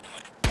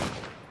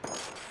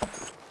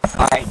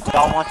 Alright,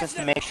 y'all want us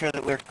to make sure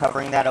that we're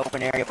covering that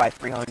open area by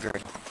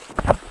 300.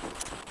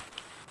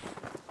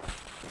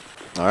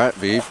 Alright,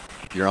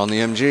 Vive, you're on the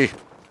MG.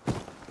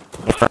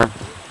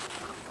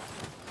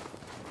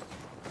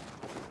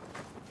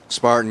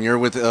 Spartan, you're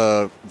with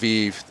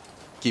Vive.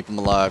 Keep him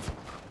alive.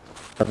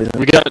 Copy that.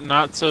 We got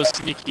not so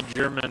sneaky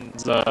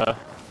Germans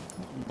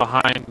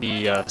behind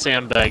the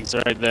sandbags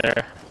right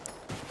there.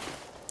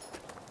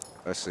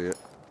 I see it.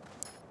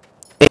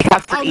 They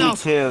captured Oh, no.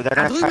 E2. They're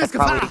gonna try to Drüben ist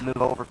probably Gefahr.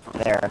 move over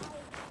from there.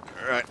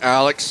 Alright,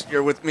 Alex,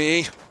 you're with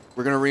me.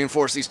 We're gonna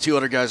reinforce these 2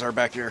 other guys are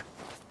back here.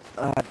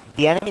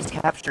 The enemy's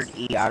captured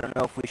E. I don't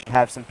know if we should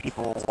have some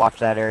people watch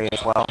that area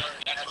as well.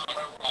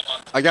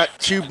 I got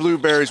 2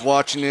 blueberries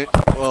watching it.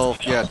 Well,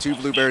 yeah, 2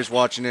 blueberries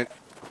watching it.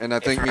 And I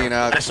think me and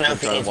Alex will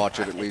try to watch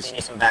it at least.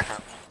 Need some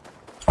backup.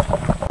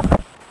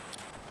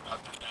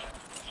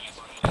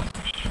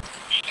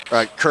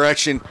 Alright,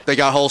 correction. They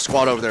got whole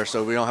squad over there,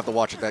 so we don't have to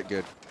watch it that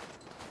good.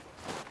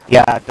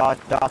 Yeah, Dawg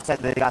said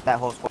they got that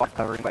whole squad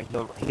covering, but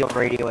he'll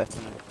radio us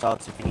and tell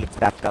us if he needs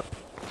backup.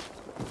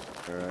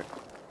 Alright.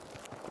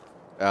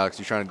 Alex,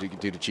 you trying to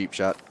do the cheap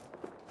shot?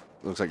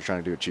 Looks like you're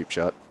trying to do a cheap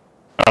shot.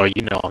 Oh,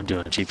 you know I'm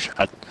doing a cheap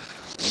shot.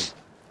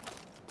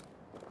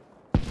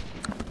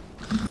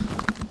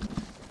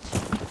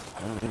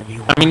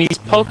 I mean, he's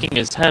poking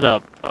his head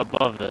up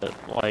above it,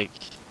 like...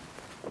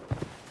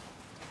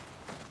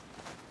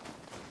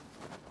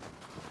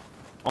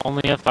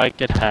 Only if I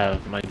could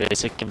have my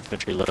basic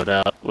infantry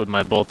loadout with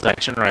my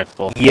bolt-action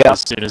rifle. Yeah.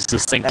 As soon as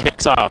this thing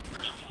kicks off,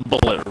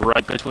 bullet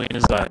right between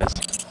his eyes.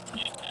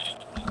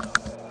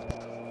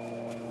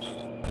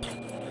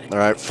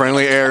 Alright,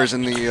 friendly airs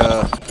in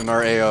the in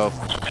our AO.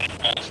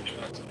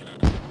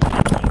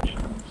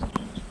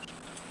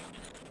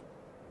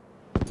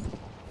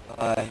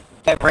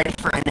 Get ready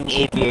for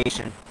enemy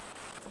aviation.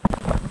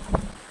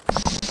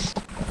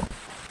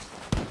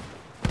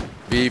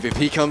 Vive, if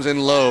he comes in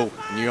low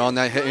and you're on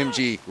that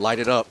MG, light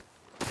it up.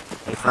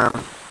 Stay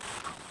firm.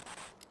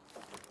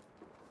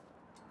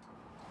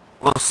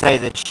 We'll say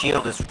that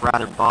shield is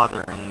rather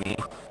bothering me.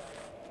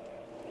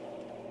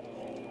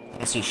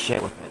 I see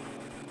shit with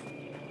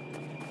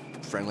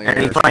it. Friendly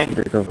Enemy airs. plane.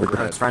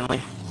 At It's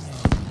friendly.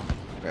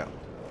 Yeah.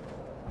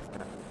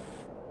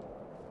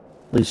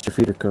 least your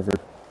feet are covered.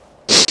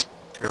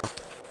 True.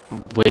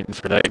 Waiting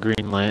for that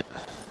green light.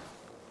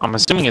 I'm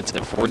assuming it's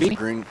at 40?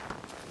 Green.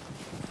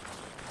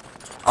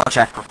 I'll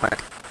check real quick.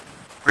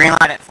 Green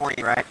light at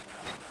 40, right?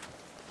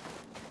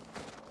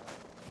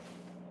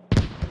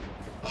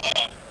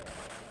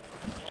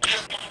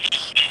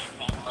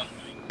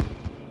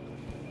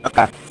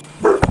 Okay.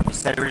 You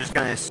said we were just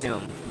gonna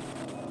assume.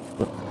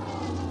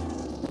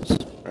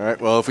 Alright,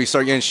 well, if we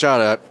start getting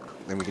shot at,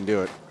 then we can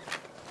do it.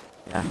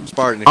 Yeah.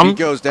 Spartan, if he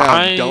goes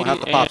down, you don't have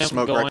to pop I am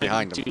smoke right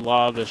behind going him. to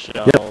lob a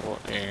shell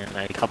in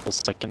a couple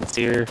seconds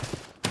here.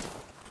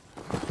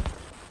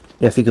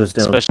 Yeah, if he goes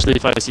down, Especially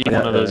if I see I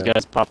got, one of those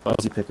guys pop up.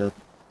 easy pickup.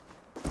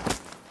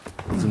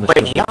 He's in the Wait,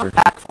 shell you have a cover.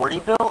 pack 40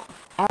 built,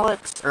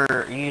 Alex? Or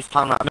are you just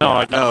talking about... No,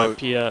 I got No. my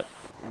Piat.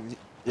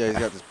 Yeah, he's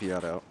got this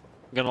Piat out.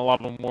 I'm gonna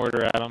lob a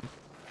mortar at him.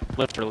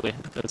 Literally.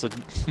 That's a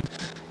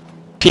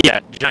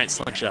Piat, giant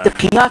slingshot. The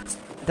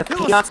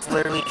Piat's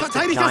literally just a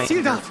Verteidigt das giant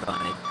Ziel da! Nerf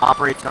gun. It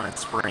operates on a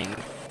spring.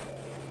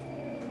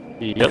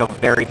 Like Yep. a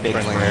very big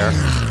Friendly spring. air.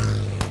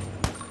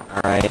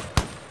 Alright.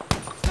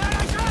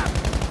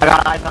 I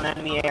got eyes on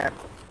enemy air.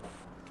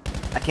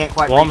 I can't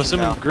quite. Well, I'm reach him,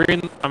 assuming though.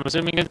 green. I'm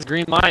assuming it's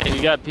green light, and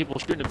you got people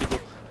shooting at people.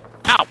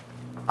 Ow!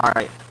 All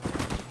right.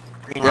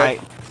 Green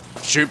light.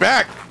 Shoot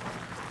back.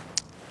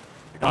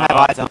 Don't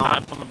have eyes on.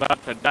 I'm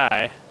about to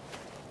die.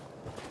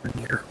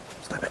 Here.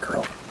 Stop it,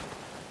 girl.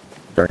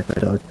 Sorry, my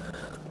dog.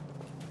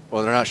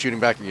 Well, they're not shooting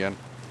back again.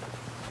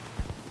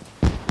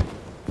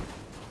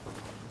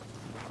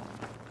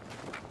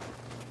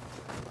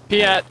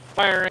 Piat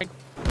firing.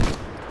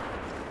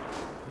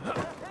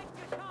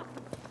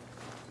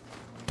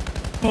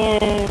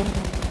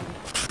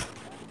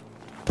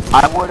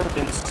 I would have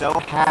been so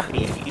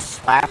happy if you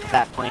slapped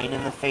that plane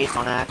in the face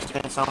on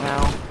accident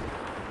somehow.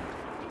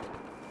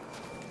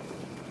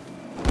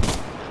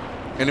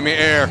 Enemy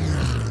air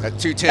at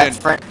 210. That's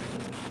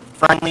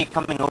friendly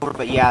coming over,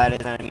 but yeah,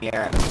 that is enemy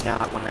air. Now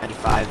at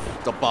 195.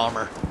 The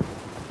bomber.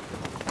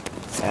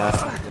 Yeah,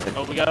 that's not good.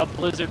 Oh, we got a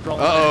blizzard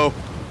rolling. Uh-oh.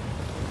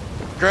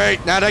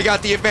 Great, now they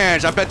got the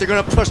advantage. I bet they're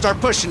gonna start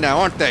pushing now,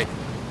 aren't they?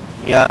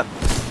 Yeah.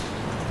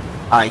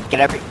 Alright,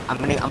 I'm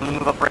gonna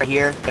move up right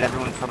here, get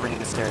everyone covering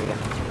this area.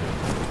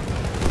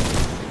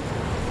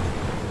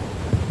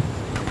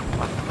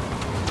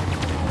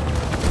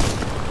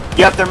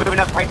 Yep, they're moving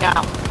up right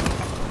now.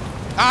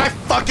 I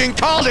fucking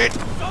called it!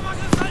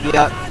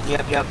 Yep.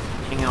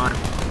 Hang on.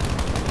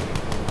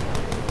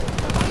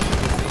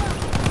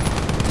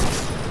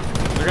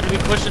 They're gonna be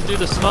pushing through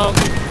the smoke.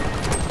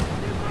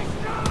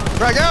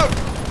 Frag out!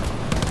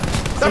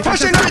 They're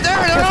pushing right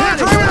there! They're on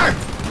the perimeter!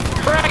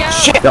 Frag out!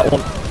 Shit! Got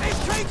one.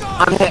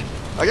 I'm hit.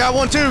 I got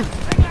one too.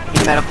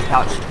 Need medical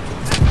pouch.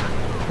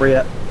 Where you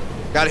at?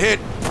 Got hit.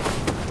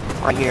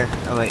 Right here.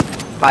 Oh wait.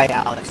 Bye,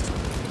 Alex.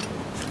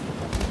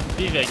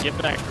 Vivek, get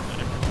back for a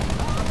minute.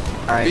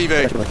 Alright.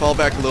 Vivek, fall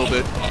back a little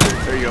bit.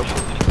 There you go.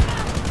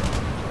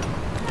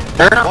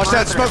 They're not Watch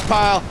that perimeter. smoke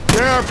pile.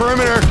 They're on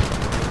perimeter.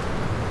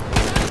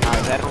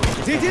 Alright, that one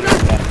just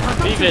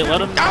Vivek,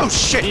 let him know. Oh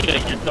shit!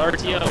 Vivek, you're the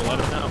RTO, let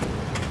him know.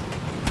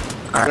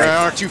 They're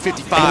Alright. on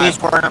 255. Enemies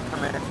were on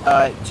perimeter.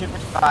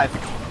 255.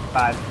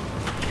 5.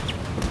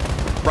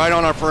 Right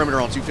on our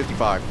perimeter on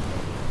 255.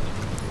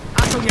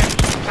 Achtung jetzt!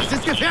 Das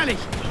ist gefährlich!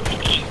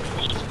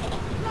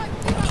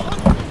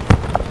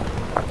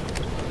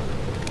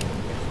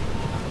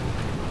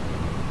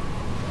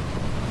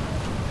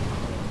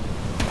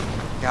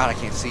 God, I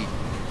can't see.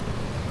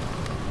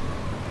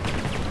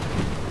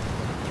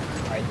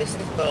 Alright, this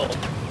is gold.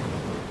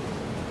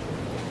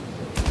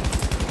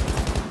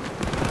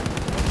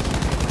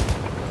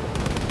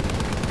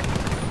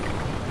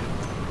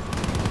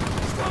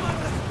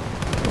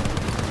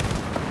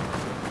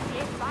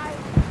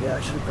 Yeah, I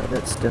should have grabbed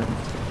that stem.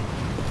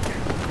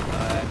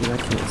 Yeah, I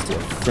can't see a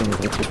thing with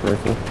this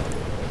rifle.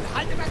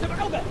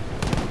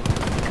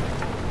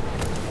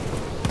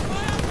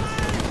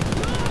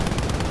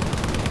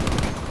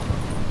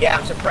 Yeah,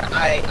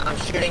 I'm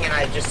shooting and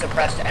I just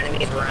suppressed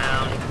enemies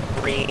around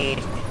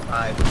 3-5.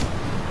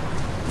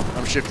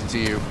 I'm shifting to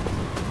you.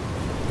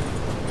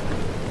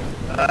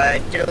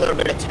 Did a little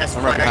bit of test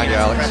I'm right fire behind you,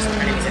 and Alex.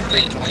 suppressed enemies at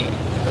 320.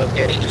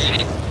 Okay.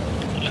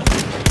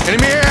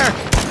 Enemy air!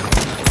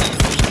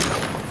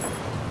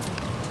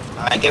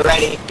 Alright, get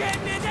ready.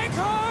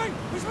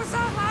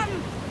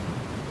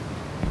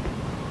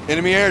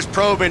 Enemy air is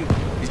probing.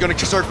 He's gonna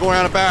start going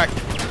around the back.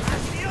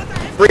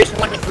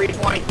 320,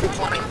 320,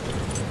 320.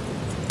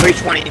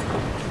 320.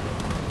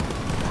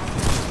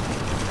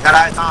 Got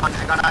eyes on.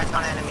 I got eyes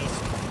on enemies.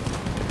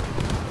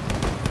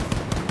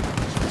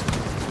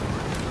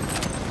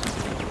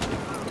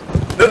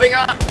 Moving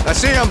up. I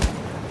see him.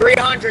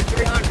 300,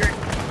 300.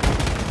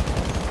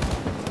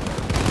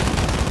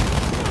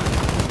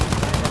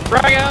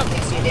 Frag out!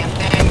 Can't see a damn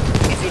thing.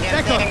 Can't see a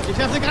damn thing. Ich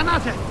habe eine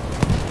Granate!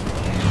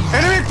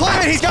 Enemy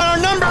plane! He's got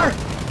our number!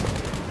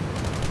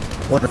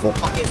 Wonderful.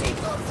 Fuck is he?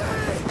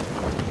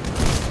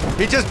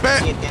 He just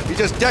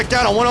decked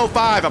out on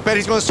 105. I bet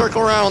he's gonna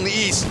circle around on the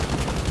east.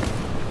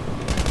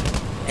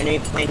 Enemy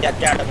plane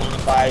decked out at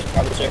 105.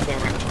 Probably circling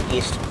around to the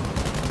east.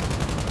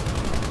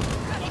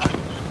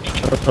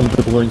 I'm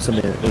deploying some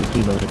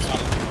emotes.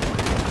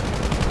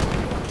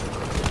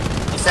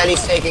 He said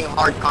he's taking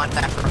hard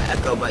contact from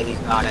Echo, but he's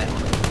got it.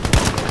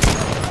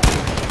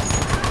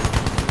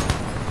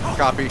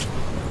 Copy.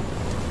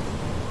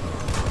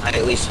 I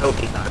at least hope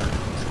he's got it under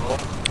control.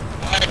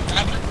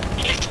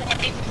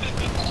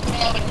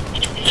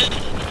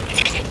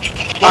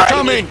 We're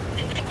coming!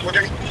 We're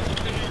gonna...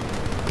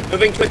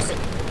 Moving to assist.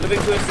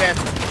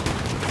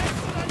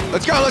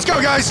 Let's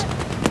go, guys!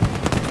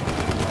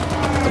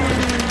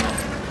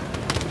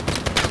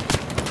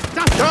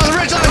 They're on the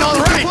ridge line, on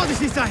the right!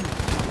 Vorsichtig sein!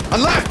 On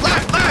left!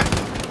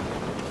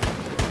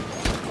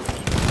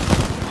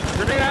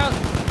 Grenade out!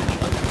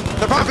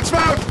 They're popping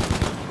smoke!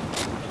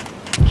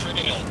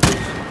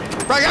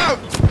 Frag out!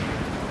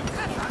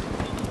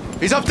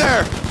 He's up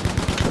there!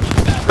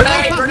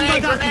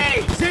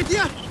 Grenade! Seht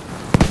ihr?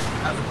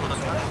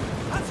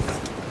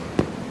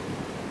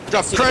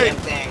 Drop See the crate! damn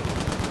thing.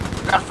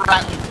 We got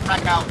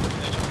frag out.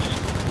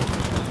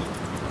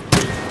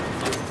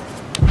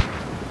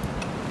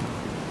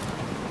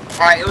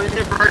 Alright, it was a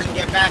diversion.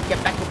 Get back to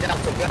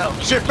Delta, go.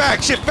 Shift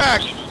back!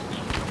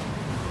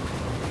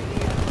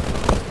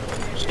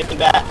 Get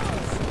back.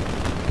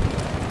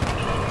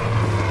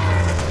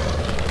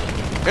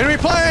 Enemy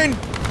plane!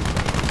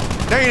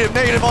 Negative,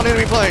 negative on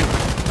enemy plane.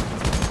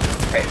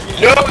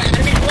 No,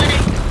 enemy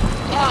plane!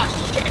 Ah,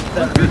 shit.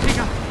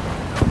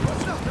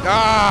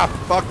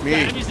 Ah, fuck me.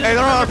 Hey, they're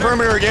on our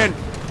perimeter again.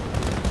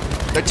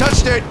 They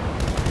touched it.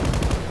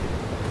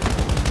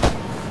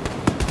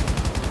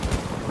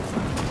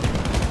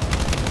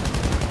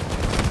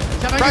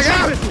 Frag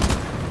out!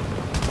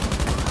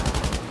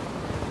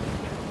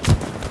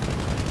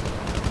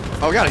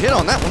 Oh, we got a hit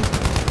on that one.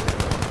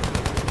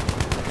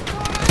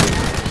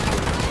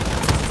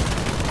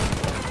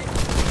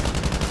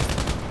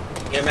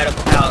 Get a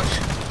medical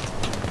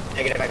pouch.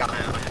 Negative, I got my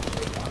own.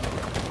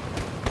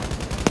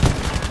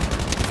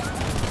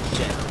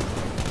 Shit.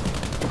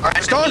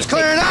 Alright, Storm's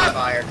clearing up!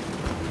 Fire.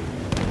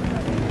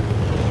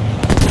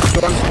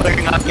 Storm's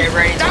clearing up, get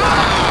ready to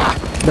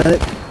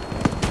Medic.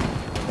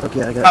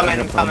 Okay, I got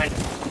it. coming.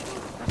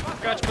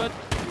 Scratch, bud.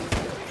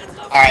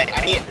 Alright,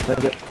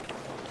 Medic.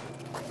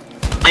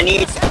 I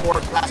need support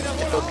classes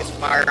to focus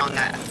fire on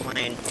that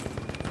plane.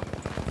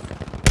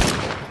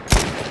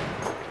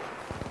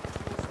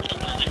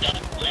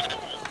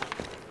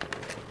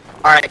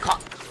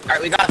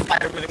 Alright, we got a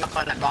fighter moving up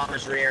on that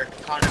bomber's rear.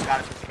 Connor's got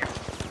it from here.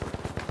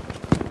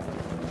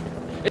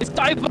 It's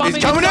dive bombing!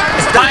 He's coming in!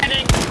 It's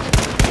diving!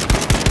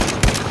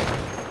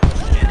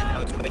 Shit,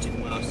 that was way too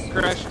close.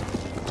 Crash.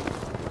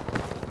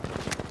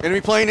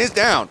 Enemy plane is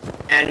down.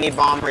 Enemy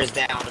bomber is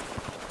down.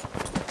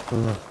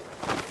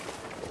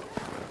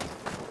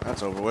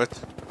 That's over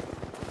with.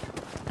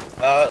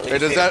 At Hey,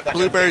 least does that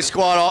blueberry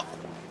squad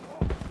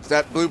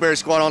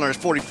on there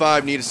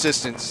 45 need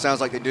assistance?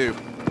 Sounds like they do.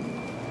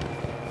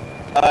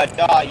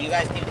 Daw, you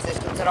guys need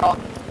assistance at all?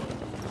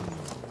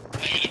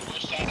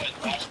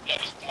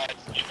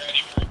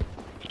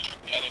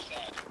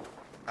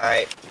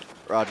 Alright.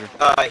 Roger.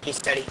 He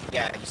said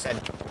he said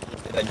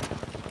he's good.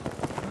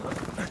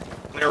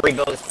 I'm gonna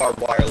rebuild this barbed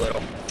wire a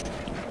little.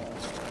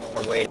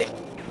 We're waiting.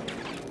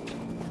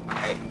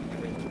 Alright.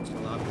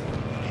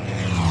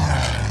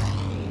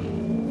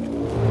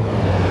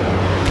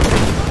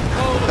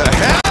 The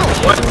hell?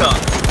 What the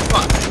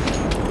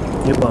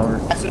fuck? New bomber.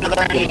 That's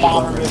another enemy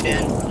bomber moved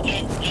in.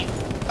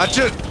 I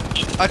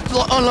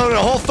unloaded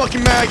a whole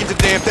fucking mag into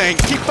the damn thing.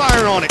 Keep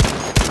firing on it.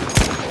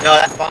 No,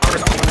 that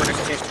bomber's armor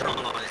is too strong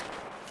on it.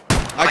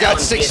 I got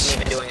LMG 6.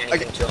 isn't even doing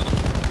anything to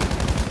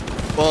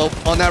him. Well,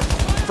 on that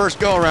first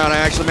go around, I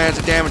actually managed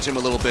to damage him a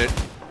little bit.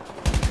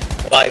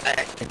 Well, I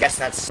guess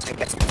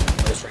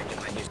close range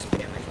might do some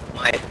damage.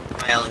 My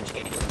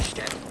LMG is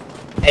shit.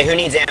 Hey, who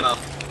needs ammo?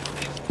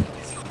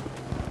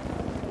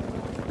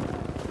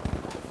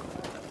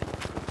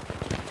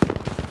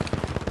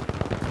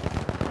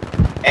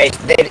 Hey,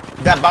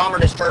 that bomber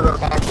destroyed our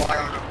barbed wire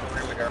on our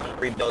perimeter. I'm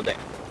gonna rebuild it.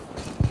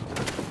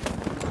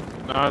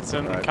 No, it's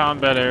in the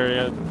combat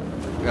area.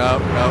 No.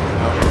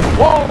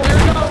 Whoa, there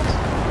it goes!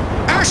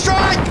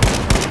 Airstrike!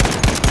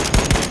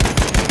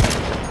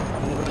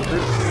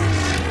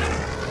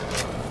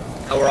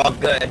 Oh, we're all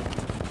good.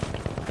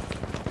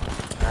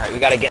 Alright, we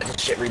gotta get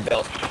this shit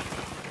rebuilt.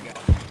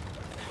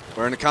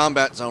 We're in the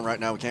combat zone right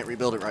now. We can't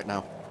rebuild it right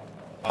now.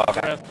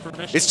 Okay.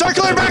 He's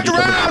circling back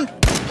around!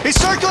 He's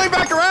circling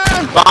back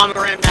around!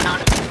 Bomber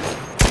inbound.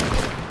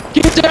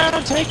 Get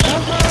down, take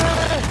cover!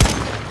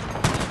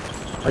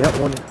 I got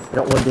one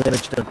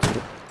damage done to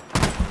it.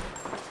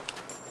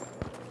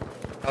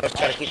 I was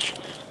trying to keep.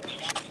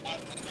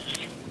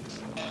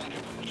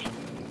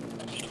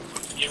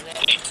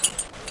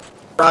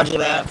 Roger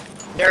that.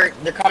 They're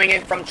coming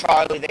in from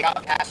Charlie. They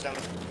got past them.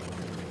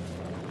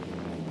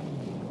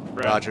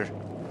 Roger.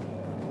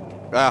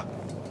 Ah.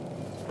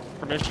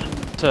 Permission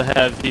to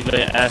have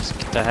Viva ask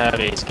to have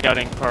a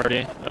scouting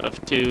party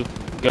of 2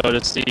 go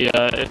to see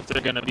if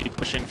they're going to be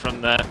pushing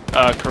from that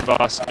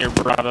crevasse near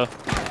Bravo.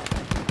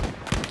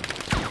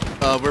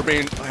 We're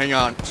being. Hang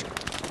on.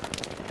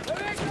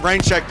 Rain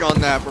check on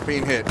that. We're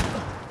being hit.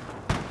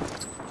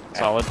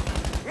 Solid.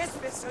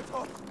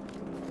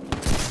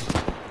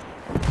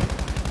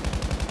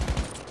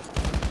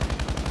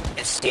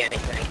 Can't see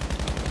anything.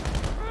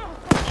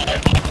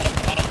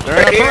 They're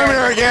in the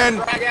perimeter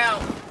again. Frag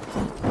out.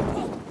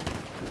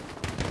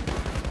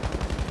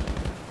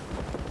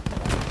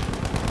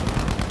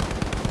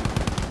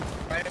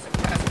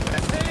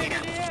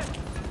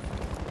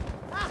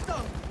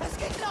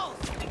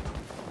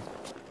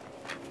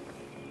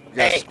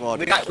 Hey, Squad.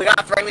 we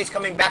got friendlies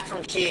coming back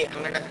from Key.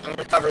 I'm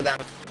gonna cover them.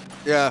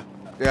 Yeah.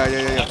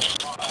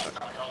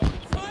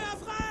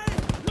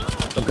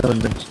 I'm coming,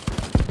 Vince.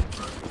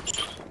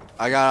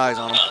 I got eyes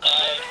on him.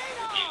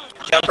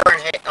 Jumper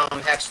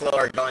and Hexlow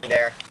are going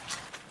there.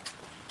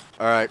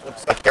 Alright.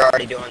 Looks like they're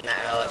already doing that,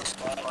 Alex.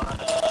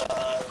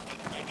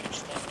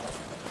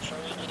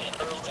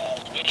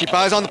 Keep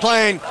eyes on the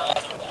plane.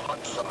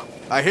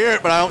 I hear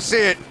it, but I don't see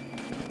it.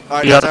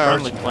 Alright, You got that's a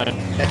ours. friendly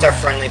plane. That's our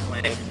friendly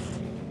plane.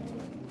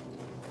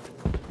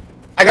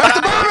 I got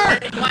the bomber!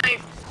 friendly plane!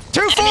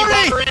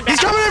 240! He's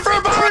coming in for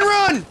a bomb and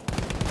run!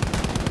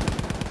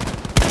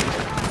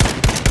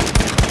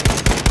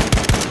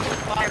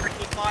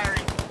 Keep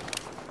firing.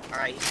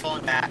 Alright, he's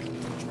pulling back. Look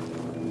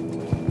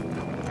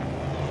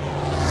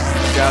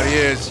out, he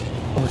is.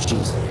 Oh,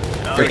 jeez.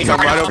 They're gonna come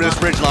right over this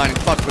ridge line and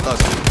fuck with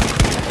us.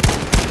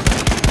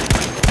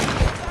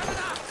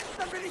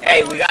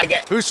 Hey, we gotta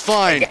get... Who's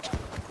flying? Get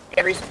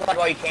resupplied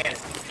while you can.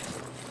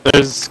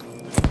 There's...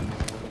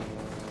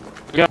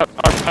 We got our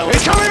pilot.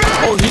 He's coming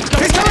back! Oh, he's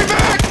coming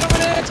back!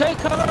 Coming in, take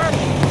cover!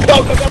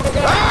 Go, go, go, go,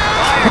 go!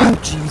 Oh,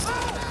 jeez.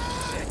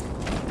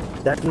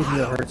 That gave me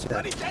a heart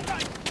attack.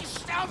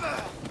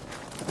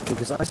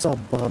 Because I saw a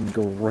bomb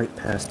go right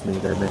past me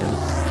there, man.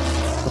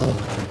 Oh,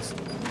 jeez.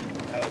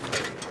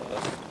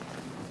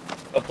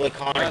 Hopefully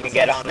Connor can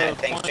get on that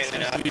thing soon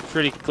enough. Be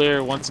pretty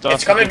clear once Dawson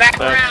It's coming gets back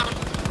around!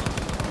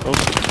 Oh.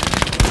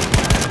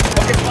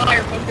 Focus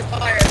fire, focus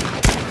fire!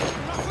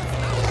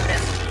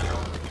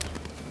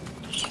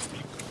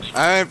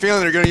 I have a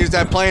feeling they're gonna use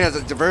that plane as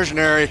a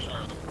diversionary.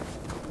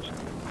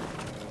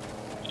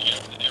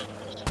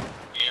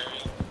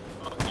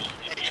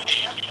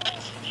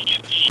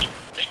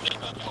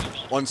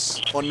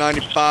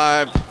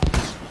 195.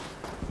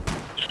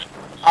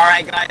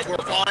 Alright guys, we're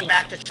falling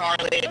back to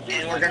Charlie,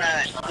 and we're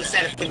gonna, he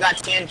said if we got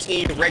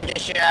TNT, rig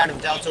this shit out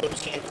of Delta with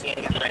TNT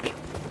and get ready.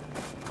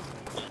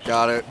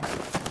 Got it.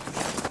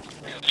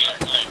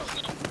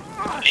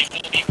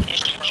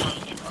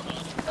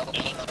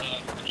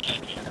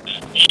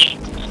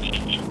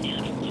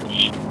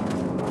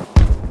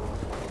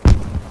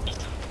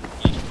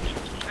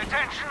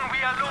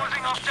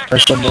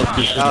 There's some more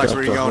pieces Alex, of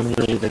where you Delta. going? When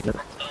we're leaving it.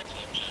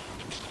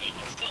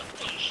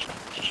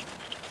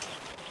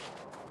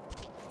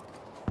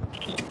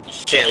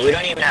 Shit, we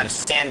don't even have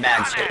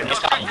sandbags here, we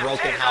just got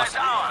broken houses.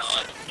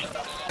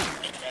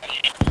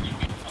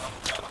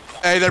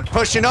 Hey, they're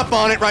pushing up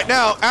on it right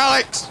now.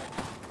 Alex!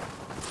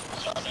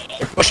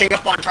 They're pushing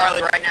up on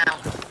Charlie right now.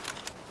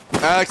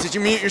 Alex, did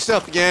you mute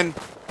yourself again?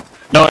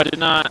 No, I did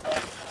not.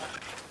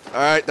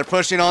 Alright, they're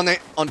pushing on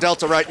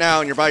Delta right now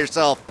and you're by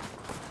yourself.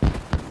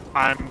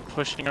 I'm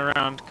pushing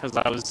around because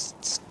I was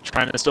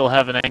trying to still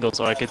have an angle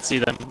so I could see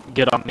them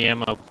get on the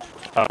ammo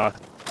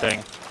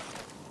thing.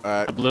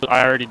 Alright.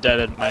 I already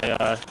deaded my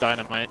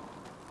dynamite.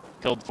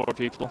 Killed 4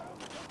 people.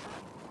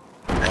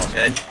 That's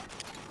good.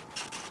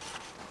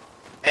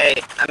 Hey,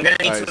 I'm gonna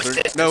need some Alright,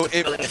 assistance no, with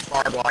building this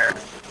barbed wire.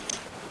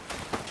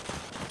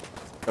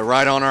 They're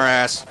right on our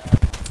ass.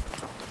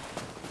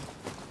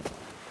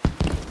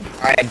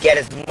 Alright, get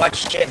as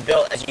much shit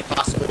built as you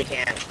possibly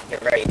can.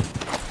 Get ready.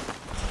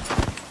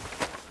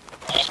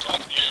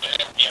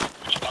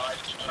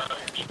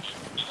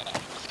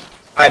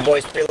 Alright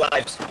boys, 3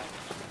 lives.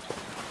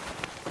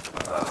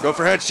 Go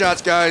for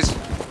headshots, guys.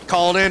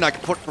 Call it in, I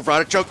can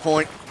provide a choke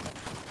point.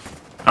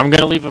 I'm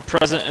gonna leave a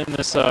present in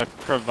this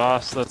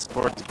crevasse that's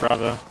towards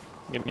Bravo.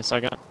 Give me a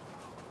second.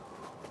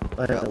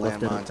 I Got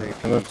left landmines, it.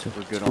 AP. I left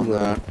We're good two, on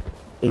that.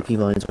 AP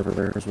mines over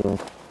there as well.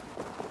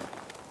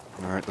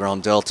 Alright, they're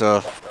on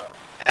Delta.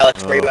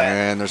 Alex, Oh where you at?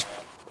 man, there's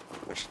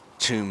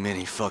too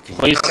many fucking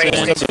Place How many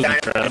in sticks to of the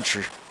dynamite? trap.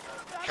 country.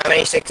 How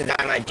many sticks of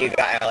dynamite do you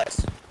got,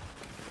 Alex?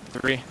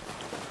 3.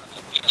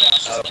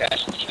 Okay.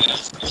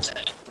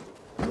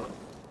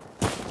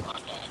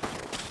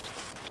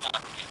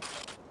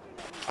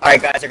 Alright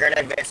guys, they're gonna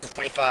advance to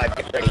 25,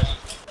 get ready.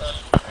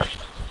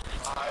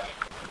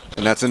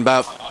 And that's in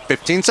about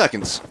 15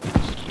 seconds.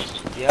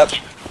 Yep.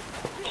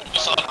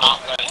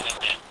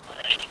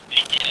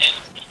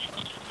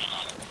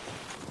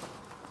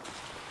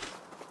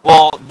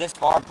 Well, this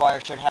barbed wire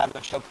should have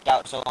them choked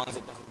out so long as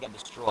it doesn't get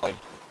destroyed.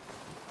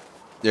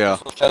 Yeah.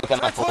 This will choke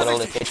them up a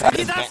little if they try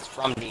to advance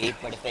from D,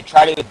 but if they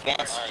try to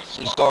advance,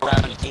 you go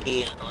around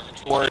D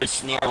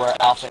towards near where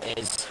Alpha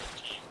is.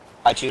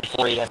 By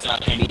 240, that's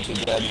not going to be too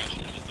good.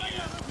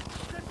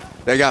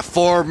 They got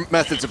 4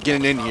 methods of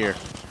getting in here.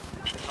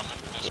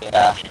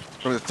 Yeah.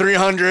 From the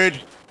 300,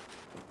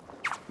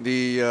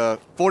 the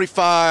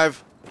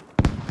 45,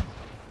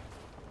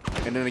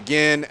 and then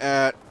again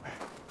at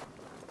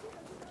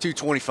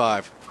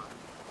 225.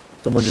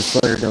 Someone just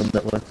fired down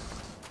that way.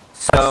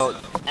 So,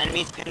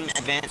 enemies can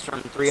advance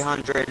from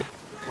 300,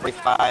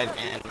 45,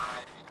 and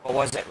what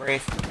was it,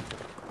 Wraith?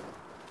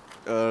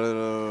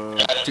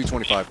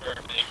 225.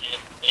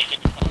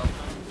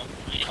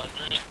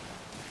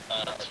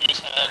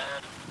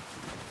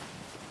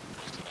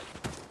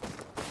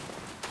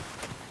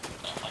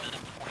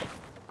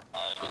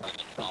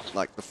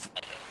 Like the.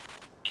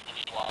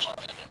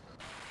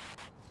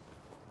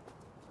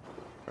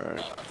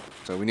 Alright.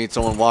 So we need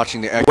someone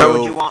watching the Echo. Where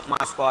would you want my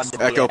squad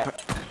to Echo.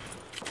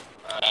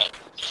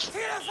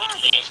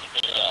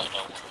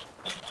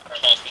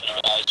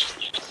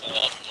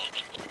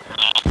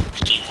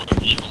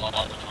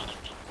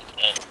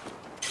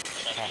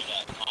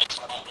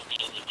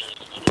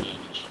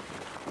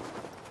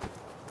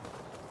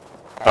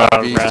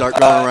 be at? Start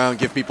going around,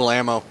 give people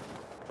ammo.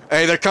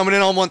 Hey, they're coming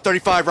in on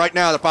 135 right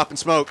now. They're popping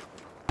smoke.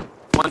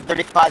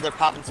 135, they're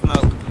popping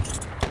smoke.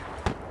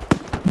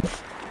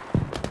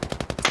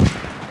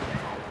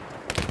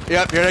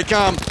 Yep, here they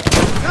come.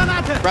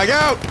 Frag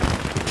out.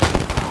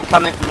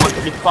 Coming from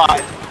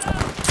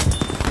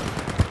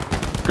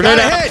 135. Grenade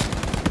hit.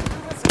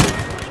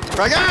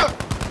 Frag out.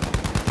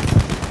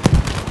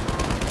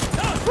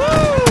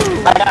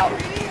 Back out.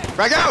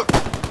 Back out!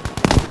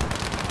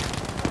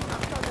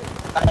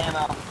 Got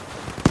ammo.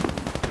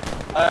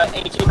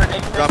 AT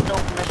grenade pistol,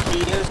 permission to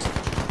use.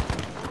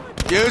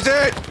 Use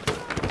it!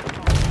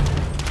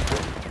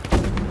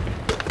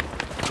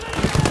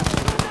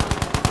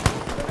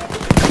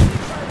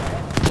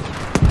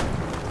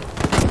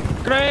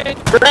 Grenade!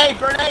 Grenade,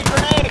 grenade,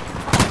 grenade!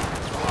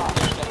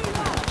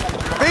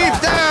 Beams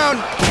down!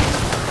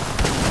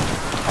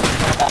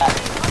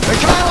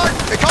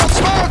 They call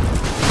smoke!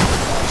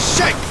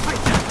 Shit!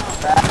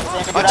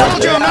 I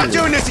told you I'm not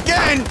doing this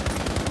again!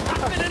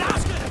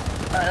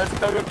 Alright, let's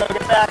go get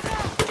back.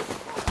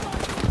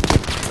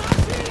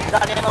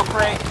 Got an ammo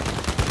crate.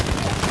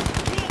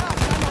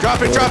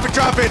 Drop it, drop it,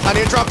 drop it! I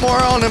need to drop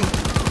more on them.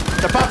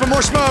 They're popping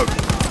more smoke!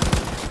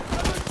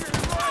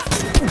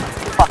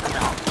 Fuck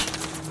no.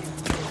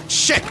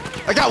 Shit!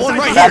 I got one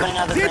right Grab here!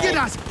 another Seht ihr grenade.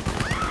 das?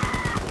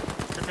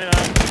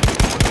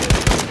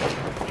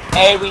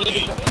 Hey, we need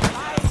to go.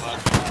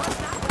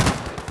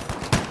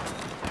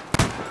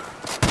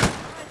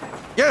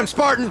 Get him,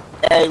 Spartan!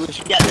 Hey, we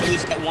should at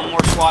least get one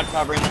more squad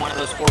covering one of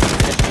those 4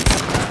 positions.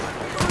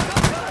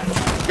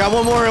 Got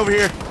one more over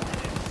here.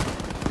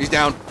 He's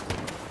down.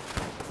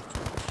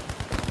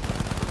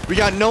 We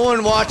got no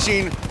one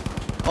watching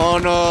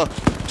on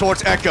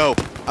towards Echo.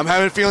 I'm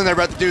having a feeling they're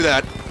about to do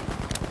that.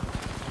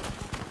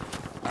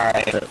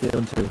 Alright. That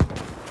feeling too.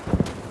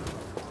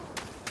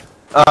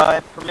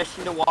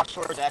 Permission to walk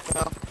towards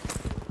Echo.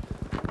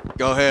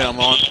 Go ahead, I'm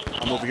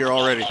over here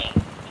already.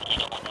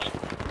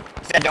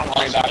 Said don't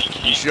worry about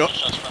it. You sure?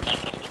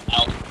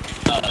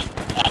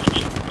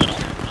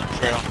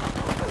 True.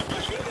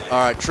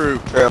 Alright, true.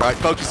 True. Alright,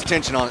 focus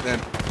attention on it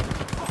then.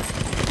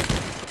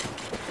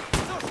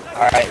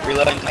 Alright,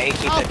 reloading my AT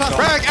pistol.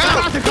 Frag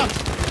out! Granate kommt!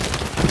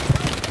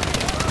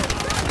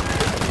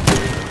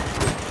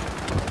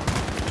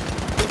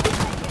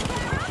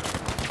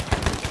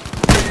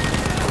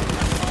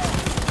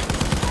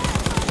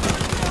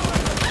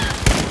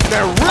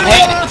 They're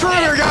really on the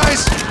perimeter,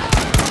 guys!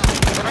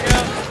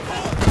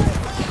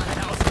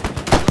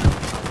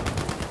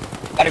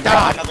 Gotta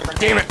grab another grenade.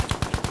 Damn it!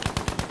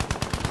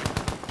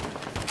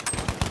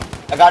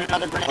 I got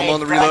another grenade. I'm on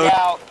the Frag reload.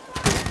 out.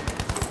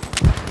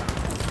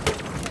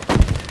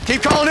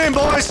 Keep calling in,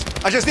 boys!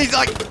 I just need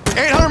like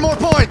 800 more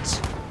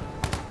points!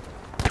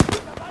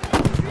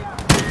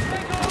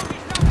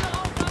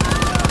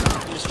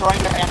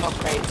 Destroying their ammo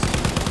crates.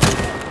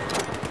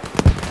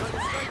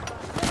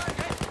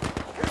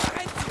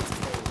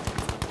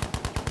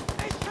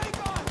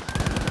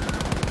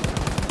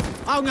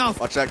 Augen auf!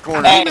 Watch that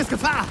corner. Hey. Ihm ist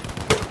Gefahr!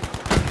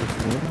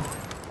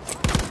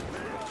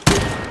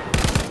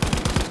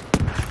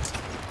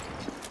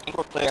 I think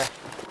we're clear.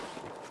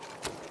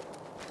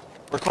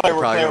 We're clear,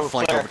 we're Probably clear, gonna we're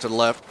flank clear. over to the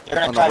left, They're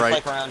gonna on try the to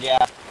right. flank around,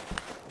 yeah.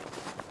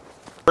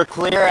 We're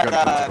clear at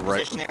Gotta go to the the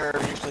right. position they were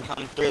initially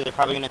coming through. They're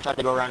probably gonna try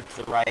to go around to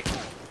the right.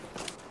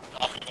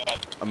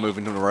 I'm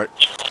moving to the right.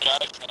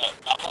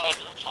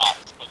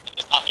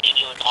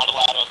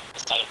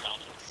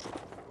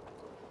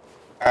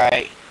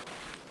 Alright.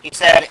 He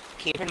said,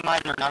 keep in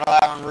mind we're not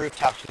allowed on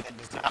rooftops, but that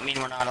does not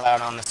mean we're not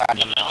allowed on the side of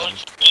the mountain.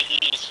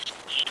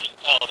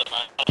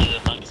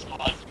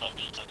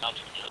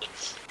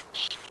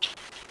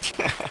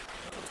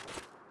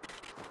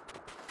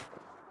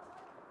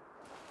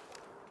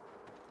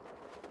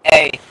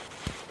 Hey,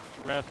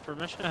 Ref,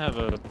 permission to have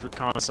a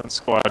reconnaissance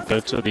squad go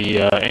to the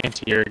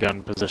anti-air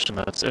gun position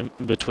that's in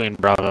between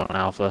Bravo and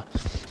Alpha.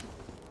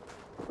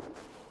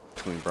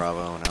 Between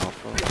Bravo and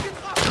Alpha.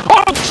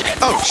 Oh shit!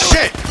 Oh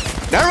shit!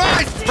 Never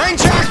mind! Brain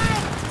check!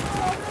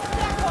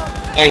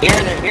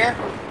 they're here.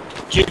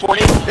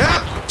 240.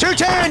 Yeah!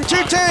 210,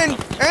 210,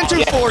 and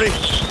 240.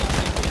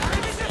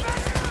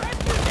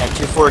 Yeah,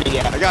 240,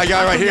 yeah. I got a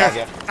guy right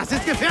here. Das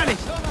ist gefährlich!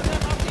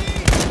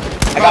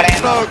 I got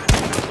ammo. Smoke.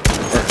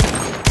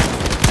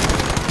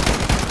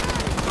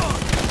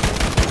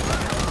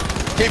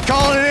 Keep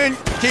calling it in.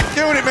 Keep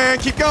doing it, man.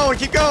 Keep going.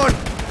 Keep going.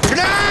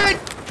 Grenade!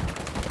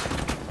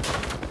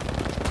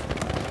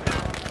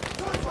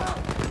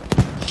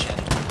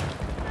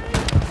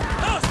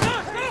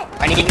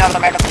 I need another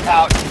medical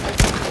pouch.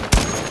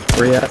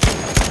 Where you at?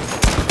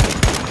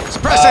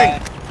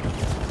 Suppressing.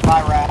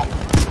 My rat.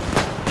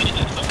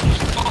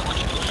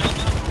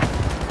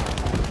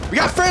 We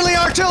got friendly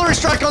artillery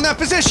strike on that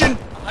position.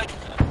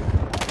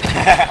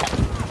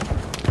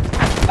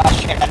 Oh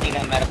shit, I need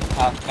a medical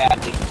pouch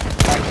badly.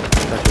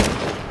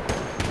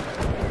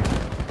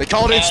 They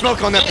called in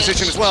smoke on that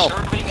position as well.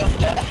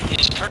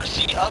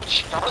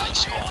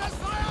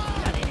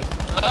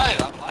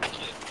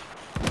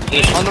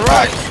 On the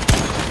right.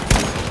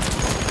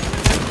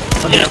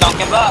 Just don't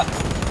give up.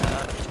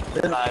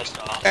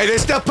 Hey, they're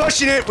still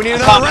pushing it. We need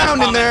another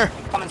round in there.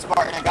 Coming,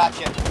 Spartan, I got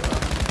you.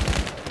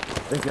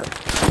 Thank you.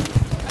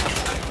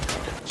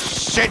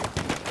 Shit.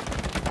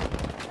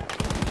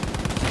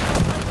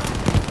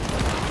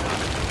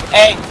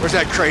 Hey, Where's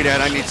that crate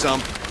at? I need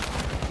some.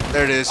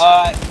 There it is.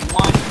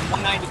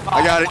 195.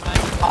 I got it.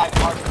 195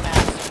 mark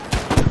mass.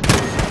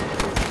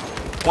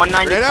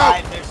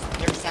 195.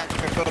 There's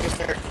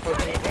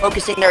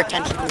focusing their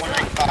attention to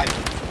 195.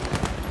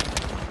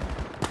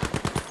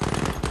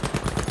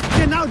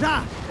 Genau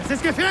da! Es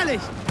ist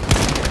gefährlich!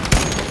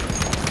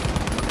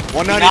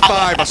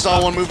 195, I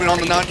saw one moving on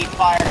the 9. Keep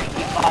firing,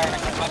 keep firing.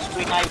 As much as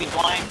we might be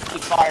blind,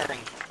 keep firing.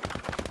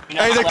 You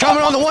know, Hey, they're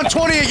coming on the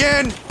 120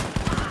 again!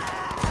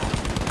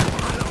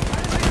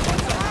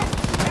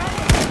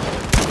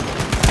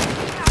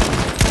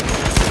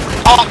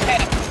 Oh, okay.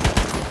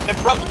 They're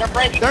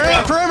breaking They're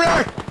in through.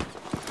 perimeter!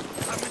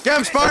 Get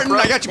him, Spartan,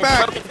 I got your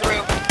back. Broken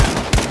through.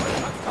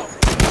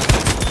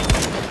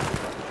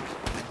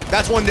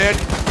 That's one dead.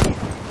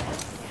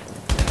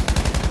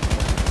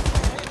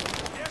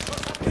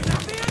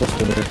 What's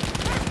the matter?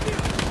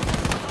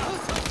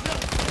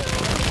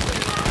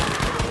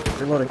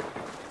 Reloading.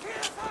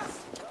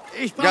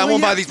 Ich Got one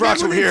brauche by jetzt these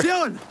rocks over here.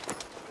 Munition.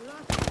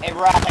 Hey,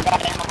 Rock, I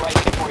got ammo right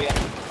here for you.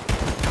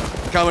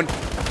 Coming.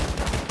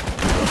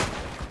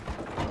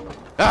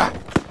 Ah!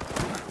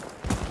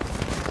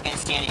 Can't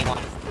see anyone.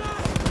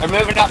 They're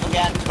moving up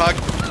again. Bug.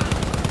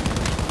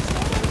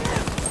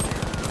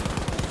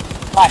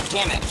 God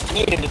damn it. I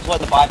need to deploy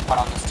the bipod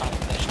on this son of a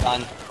bitch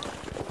gun.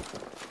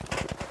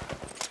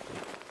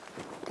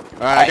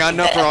 Alright, I got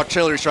enough for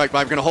artillery strike, but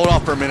I'm gonna hold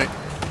off for a minute.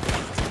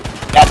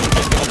 That's what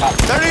this goes up.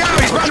 There they go!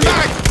 He's running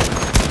back!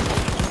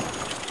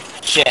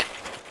 Shit.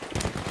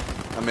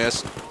 I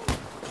missed.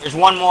 There's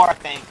one more, I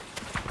think.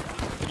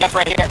 Yep,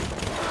 right here.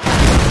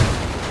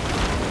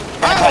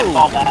 Oh!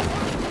 Fall back.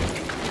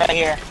 Right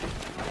here.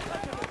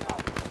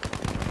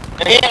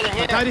 They're here, they're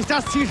here. Verteidigt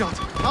das Ziel dort.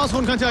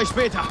 Ausruhen könnt ihr euch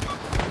später.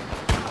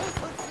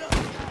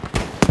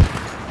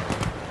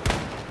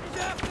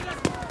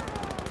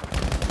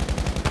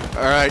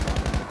 Alright.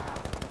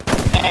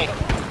 Hey,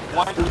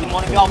 one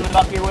of y'all move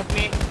up here with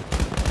me?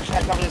 We're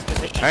trying to cover this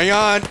position. Hang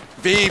on.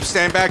 Veeb,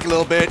 stand back a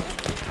little bit.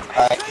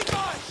 Alright.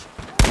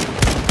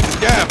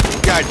 Yeah,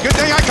 good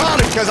thing I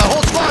called it, because the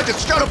whole squad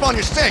just showed up on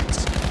your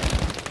six.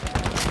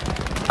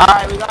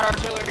 Alright, we got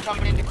artillery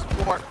coming in to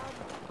support.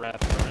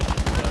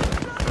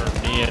 For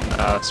me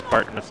and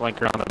Spartan to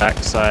flank around the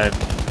backside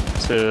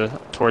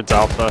towards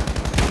Alpha.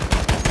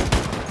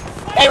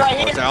 Hey, right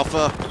here! What's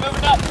Alpha? We're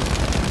moving up!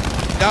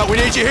 No, we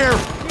need you here.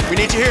 We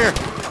need you here.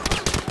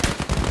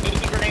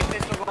 Easy grenade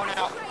pistol going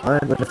out.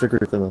 I'm gonna figure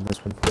them on this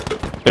one.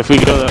 If we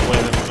go that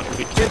way, then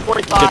we can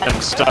 245. get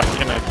them stuck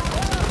in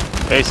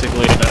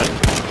basically in a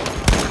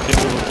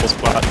immovable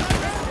spot.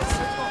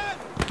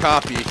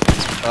 Copy.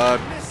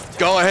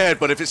 Go ahead,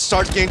 but if it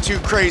starts getting too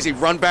crazy,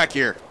 run back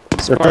here.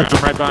 Spartan,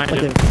 I'm right behind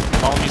you.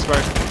 Follow me,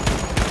 Spartan.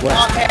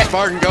 West. Okay.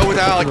 Spartan, go with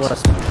Alex.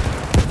 West.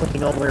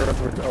 Looking all the way around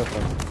towards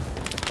Alpha.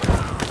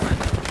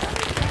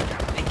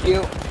 Thank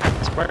you.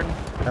 Spartan.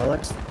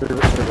 Alex, they're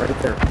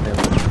right there. Man.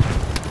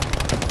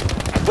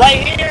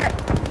 Right here!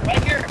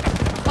 Right here!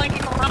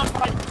 Flanking around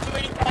by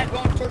 285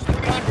 going towards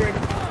 300.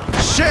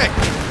 Shit!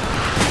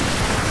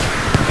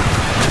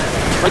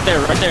 Right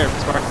there,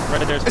 Spartan.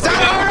 Right there, Spartan. Is that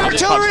our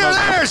artillery or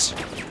theirs?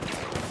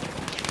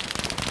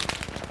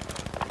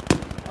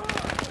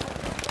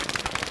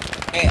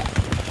 Yeah.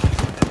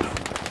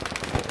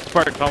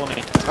 Spartan, follow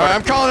me. Alright,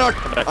 I'm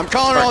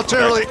calling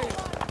artillery.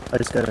 I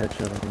just got a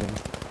headshot on them.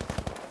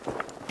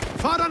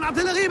 Fordern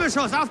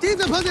Artilleriebeschuss auf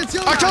diese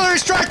Position! Artillery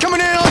strike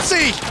coming in on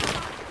C.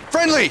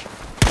 Friendly.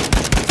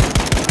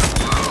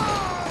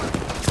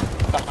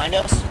 Behind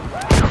us?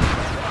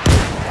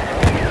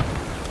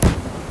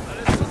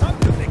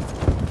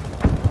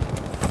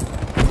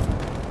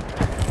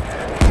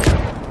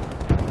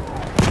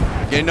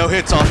 Getting no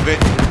hits off of it.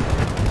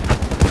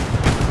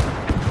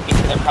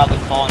 They're probably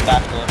falling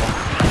back a little.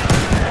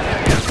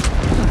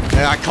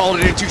 Yeah, I called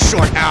it in too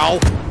short. Ow.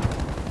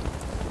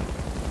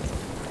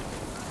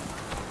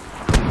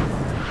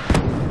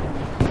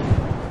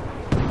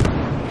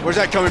 Where's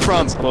that coming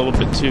from? It's a little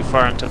bit too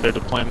far into their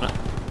deployment.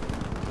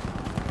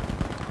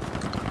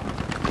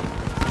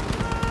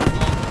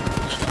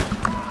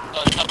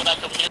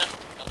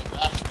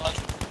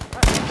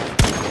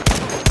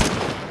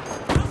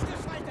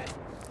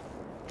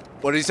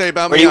 What did he say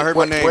about me? I heard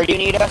my name. Where do you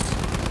need us?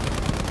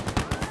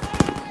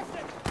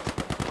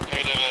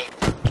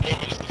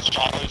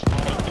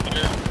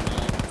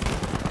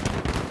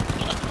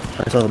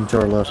 I saw them to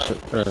our left,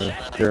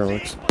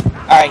 derelicts.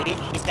 Alright,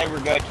 he said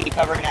we're good. Keep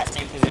covering that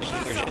same position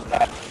we were just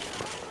at.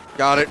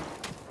 Got it.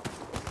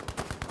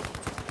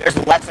 There's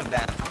lots of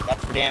them.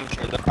 That's for damn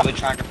sure. They're probably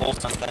trying to pull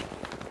something.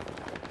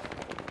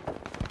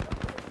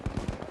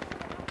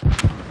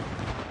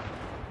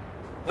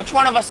 Which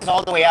one of us is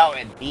all the way out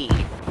at B?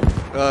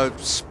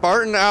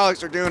 Spartan and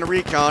Alex are doing a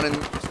recon, and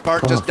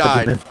Spartan just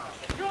died.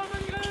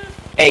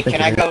 Hey,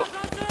 can I go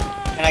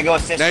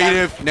assist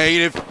them?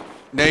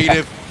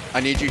 Negative. I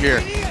need you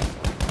here.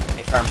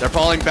 Hey, firm. They're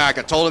falling back.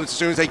 I told them as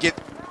soon as they get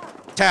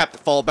tapped, to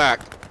fall back.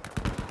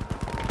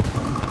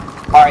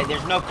 Alright,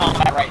 there's no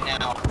combat right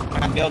now.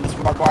 Can I build this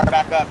barbed wire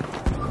back up?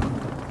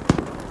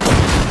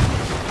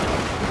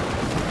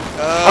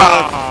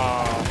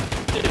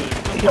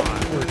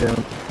 We're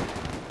down.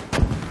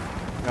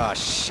 Oh,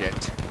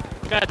 shit.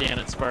 God damn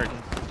it, Spartan.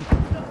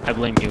 I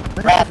blame you.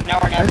 Now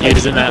we're You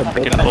was in that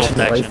fucking bolt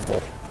action.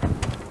 Rifle.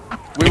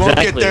 We won't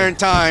get there in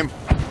time.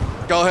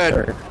 Go ahead.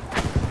 Sure.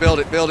 Build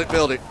it, build it,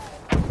 build it.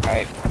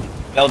 Alright.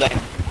 Building.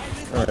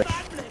 Alright.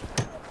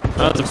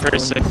 That was a pretty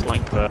sick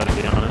flank, though, to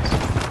be honest.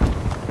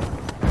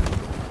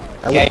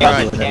 I Yeah, would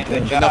yeah, probably yeah,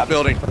 good job. Enough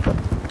building.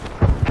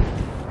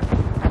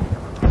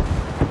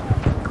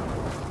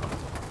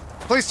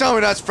 Please tell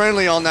me that's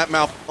friendly on that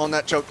mouth, on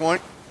that choke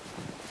point.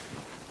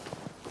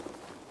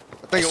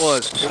 I think it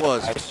was. It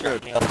was. I Good.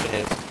 certainly hope it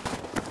is.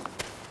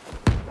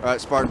 Alright,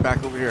 Spartan,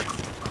 back over here.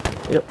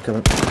 Yep,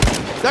 coming.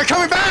 They're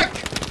coming back!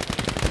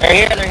 They're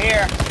here, they're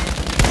here.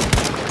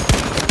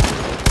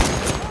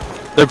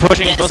 They're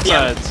pushing Yes, both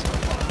yeah. sides.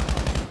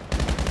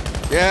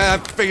 Yeah,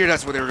 I figured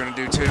that's what they were gonna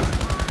do too.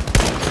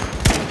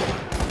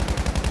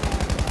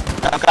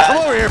 Come Okay.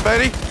 over here,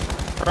 Betty.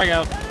 Frag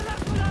out.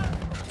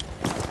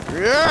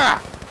 Yeah!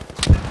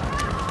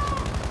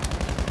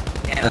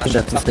 Yeah, I think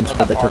that's the something stage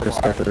where they took about us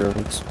after the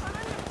roads.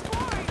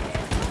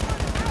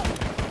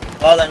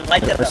 Well then,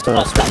 light Yeah, up I the saw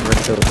us getting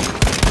right to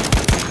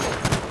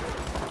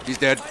He's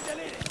dead.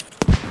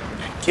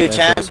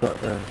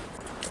 210.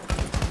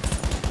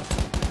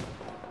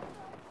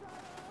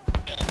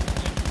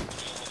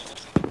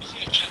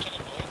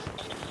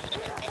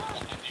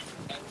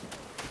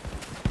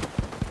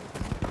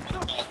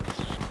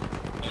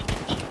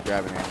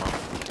 Grabbing ammo.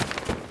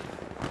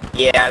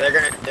 Yeah, they're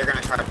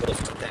gonna try to pull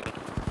something.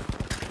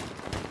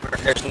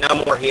 There's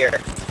no more here.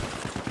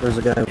 There's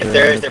a guy over If there.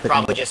 there I'm is, they're picking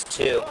probably up. just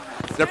two.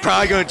 They're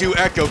probably gonna do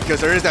echo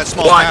because there is that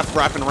small One. half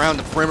wrapping around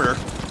the perimeter.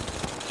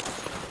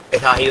 He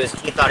thought he was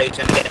gonna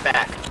get it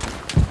back.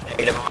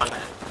 Negative on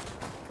that.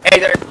 Hey,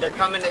 they're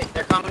coming to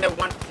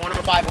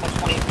 105,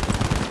 120.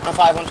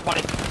 105,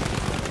 120.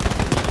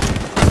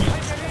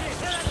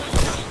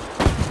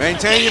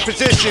 Maintain your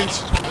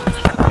positions.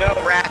 No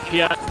rack.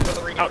 Yeah. For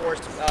the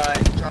reinforced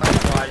charge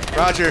squad.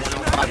 Roger.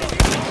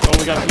 105. Oh,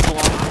 we got people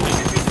on.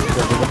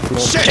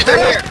 Shit, Shit, they're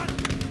here.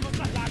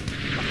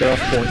 They're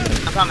off point.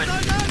 I'm coming.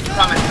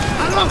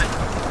 I'm coming.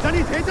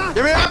 Sanitäter!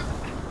 Give me up!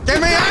 Give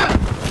me up!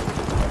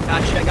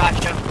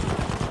 Gotcha.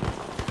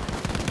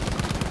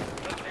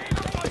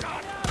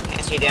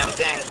 Can't see a damn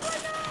thing.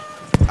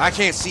 I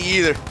can't see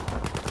either.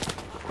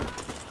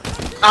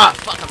 Ah,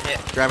 fuck, I'm hit.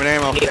 Grabbing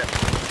ammo. Need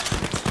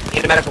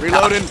a medical.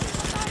 Reloading.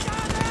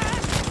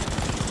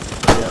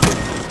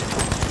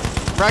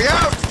 Frag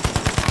out!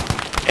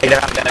 Hey,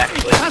 I'm dead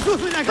actually.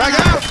 Versuch mit der Frag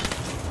Granate! out!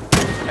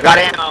 I got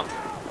ammo.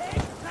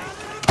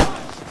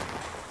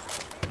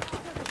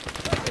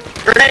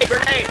 Grenade!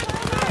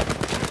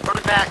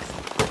 Running back.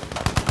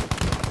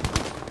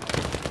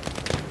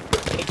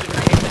 AT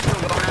grenade, this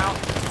one going out.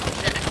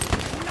 Shit.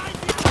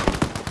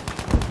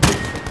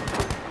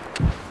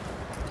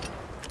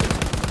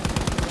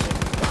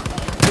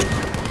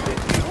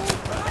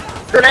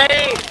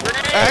 Grenade!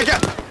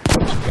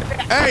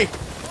 Hey!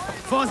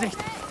 Vorsicht!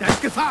 Da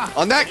ist Gefahr!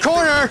 On that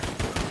corner!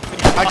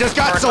 I just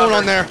got someone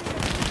on there.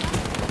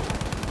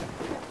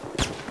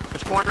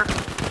 Which corner?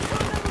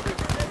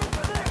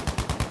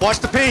 Watch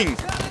the ping.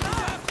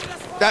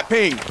 That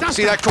ping.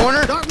 See that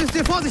corner? Dort müsst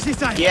ihr vorsichtig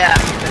sein! Yeah.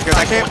 Because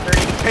I can't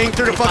ping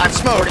through the fucking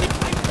smoke.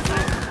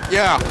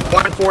 Yeah.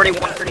 140,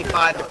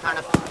 135, they're kind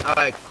of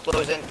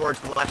closing towards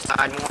the left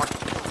side more.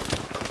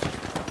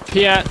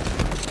 Piat.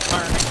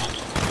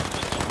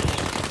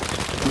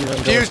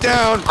 Fuse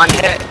down. I'm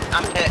hit.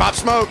 Pop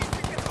smoke.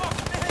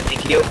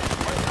 Thank you.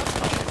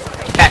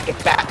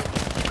 Get back.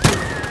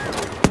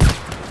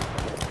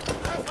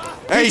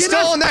 Hey, he's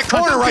still in that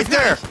corner right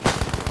there.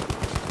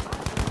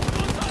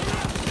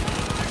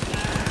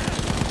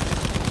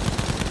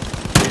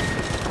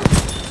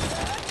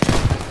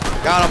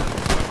 Got him.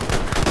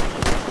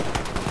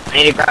 I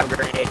need to grab a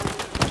grenade.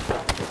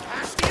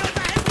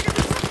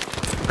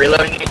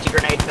 Reloading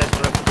anti-grenade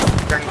pistol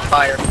during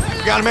fire.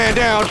 Got a man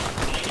down.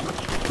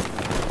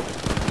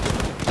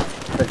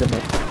 Pick him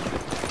up.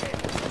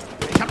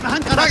 Ich hab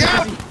eine Frag Handgranate!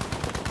 out.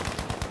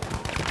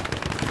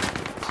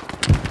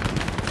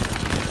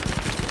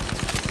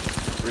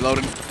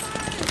 Reloading.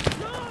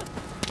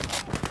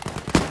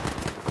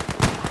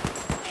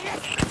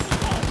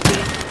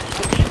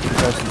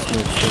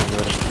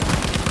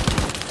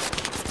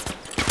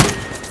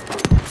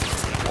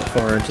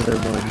 Far into their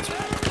minds.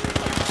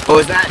 What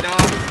was that,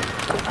 dog?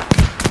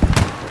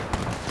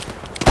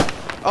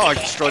 Oh, I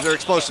destroyed their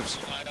explosives.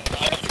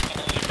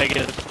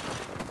 Negative.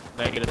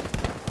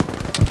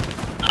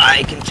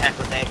 I can check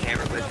with that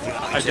camera quick if you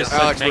want me I to. just-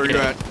 Alex, where you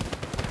negative.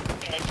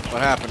 at?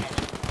 What happened?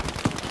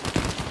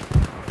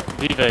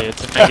 Vive,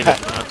 it's a negative.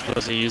 We're not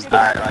supposed to use the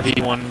Alright, right.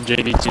 V1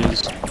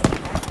 JV2s.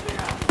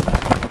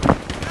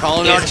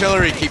 Calling Yes.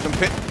 artillery. Keep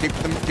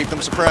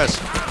them suppressed.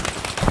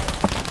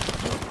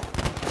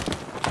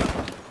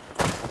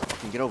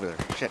 Can you get over there?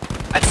 Shit.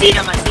 I see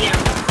him.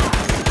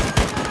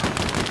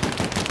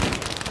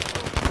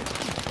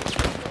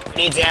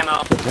 Needs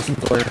ammo. Listen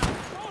for it.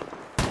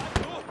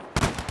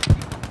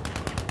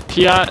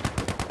 Piat.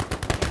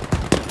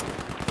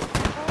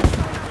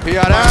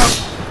 Piat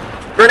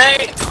out.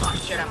 Grenade! Oh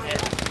shit, I'm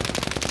hit.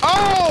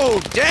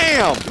 Oh,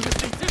 damn!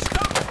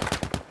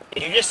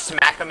 Did you just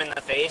smack him in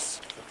the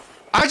face?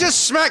 I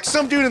just smacked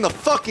some dude in the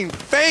fucking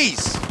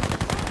face.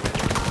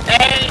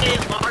 Hey,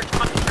 large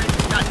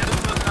concentration got no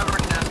smoke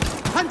covering them.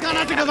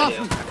 Handgranate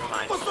geworfen!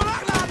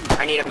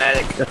 I need a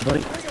medic. Yes,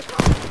 buddy.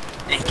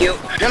 Thank you.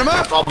 Get him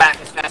up! Fall back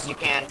as fast as you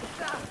can.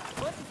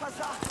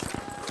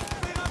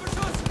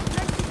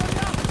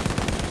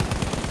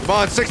 Come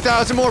on,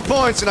 6,000 more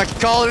points and I can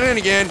call it in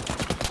again.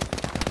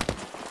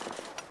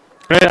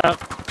 Yeah.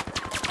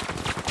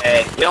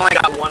 Hey, we only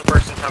got one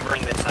person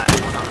covering this side.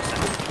 Hold on a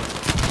second.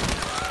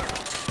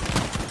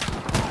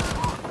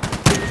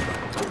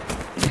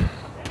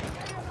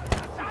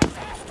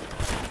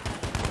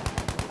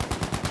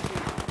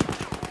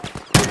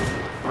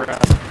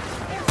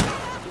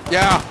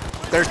 Yeah,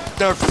 they're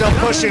still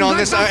pushing on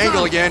this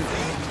angle again.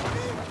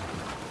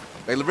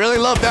 They really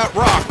love that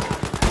rock.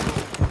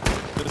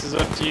 This is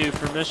up to you.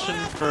 Permission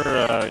for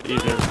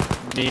either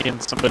me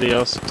and somebody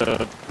else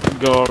to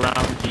go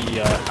around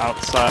the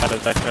outside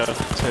of Echo to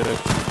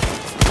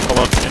pull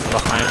up in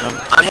behind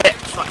them. I'm hit.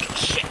 Fucking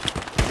shit.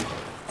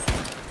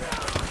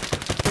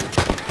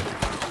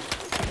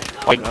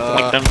 Like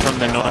them from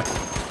the north.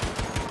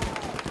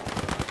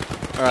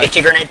 All right, Get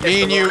your grenade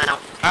me and pistol you, going out.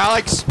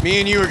 Alex, me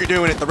and you are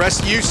doing it. The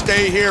rest of you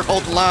stay here,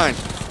 hold the line.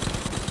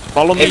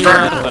 Follow me Hey,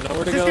 around. Vernon. I know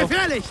where to Es ist go.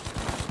 gefährlich!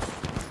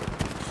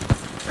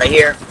 Right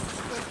here.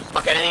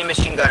 Fuck enemy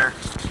machine gunner.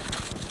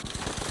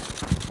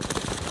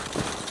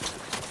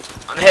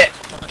 I'm hit.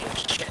 Fucking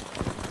shit.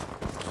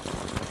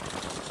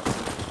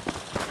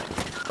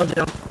 I'm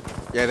down.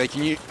 Yeah, they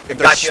can use, if they're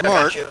Got you, I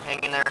smart, got you. Hang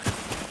in there.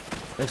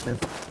 Thanks, man.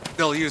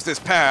 they'll use this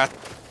path.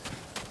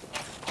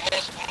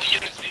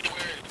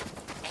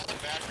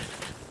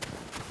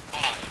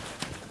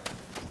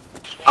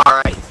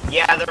 Alright.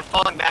 Yeah, they're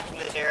falling back in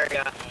this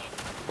area.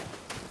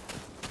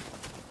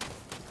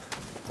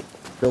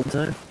 Build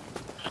time.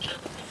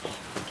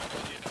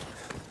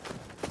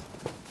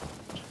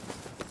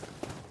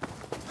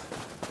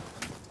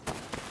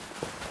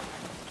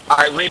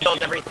 Alright,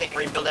 rebuild everything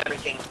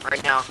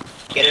right now.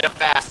 Get it up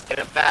fast, get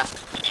it up fast.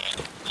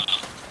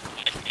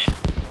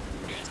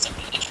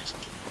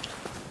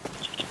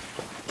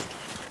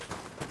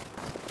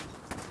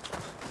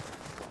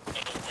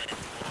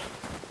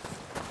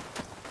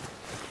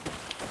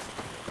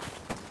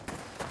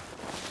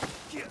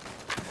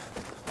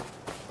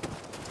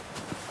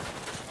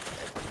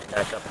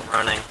 Back up and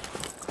running.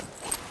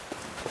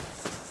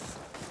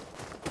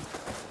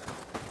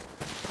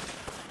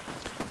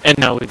 And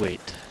now we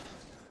wait.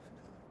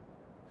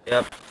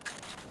 Yep.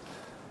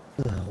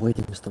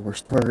 Waiting is the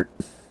worst part.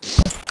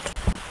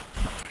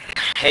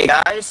 Hey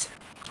guys,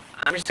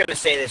 I'm just gonna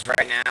say this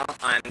right now.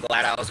 I'm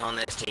glad I was on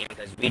this team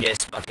because we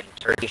just fucking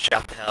turkey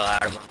shot the hell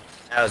out of them.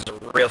 That was a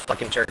real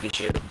fucking turkey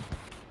shoot.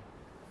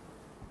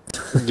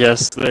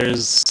 Yes,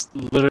 there's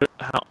literally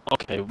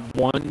okay,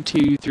 1,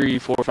 2, 3,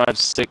 4, 5,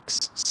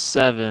 6,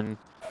 7,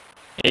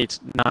 8,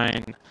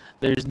 9.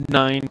 There's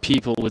 9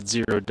 people with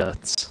 0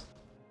 deaths.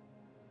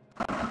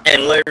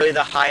 And literally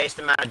the highest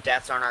amount of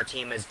deaths on our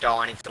team is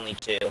Dawn. It's only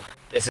 2.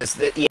 This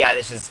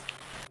is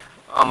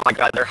oh my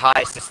god, their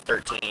highest is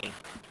 13.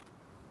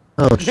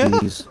 Oh,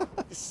 jeez.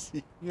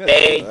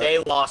 They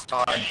lost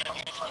hard.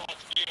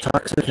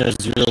 Toxic has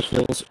 0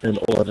 kills and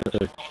 11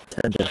 or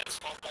 10 deaths.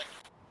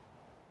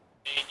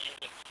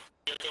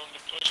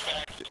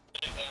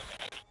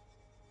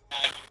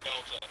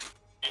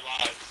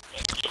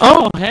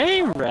 Oh,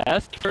 hey,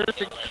 Wrath.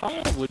 Perfect call,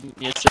 wouldn't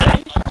you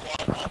say?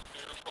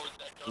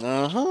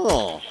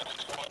 Uh-huh.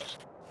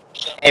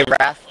 Hey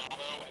Wrath,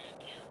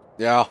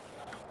 Yeah.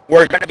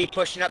 we're gonna be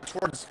pushing up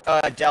towards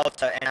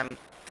Delta, and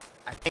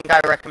I think I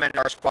recommend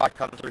our squad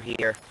come through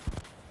here.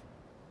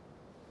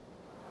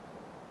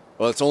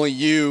 Well, it's only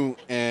you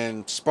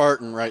and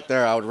Spartan right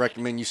there. I would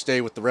recommend you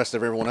stay with the rest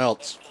of everyone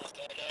else.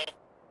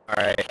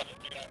 Alright.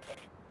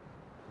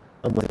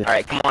 I'm with you.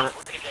 Alright, come on,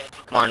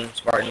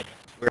 Spartan.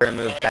 We're gonna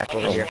move back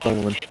over here.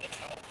 Following.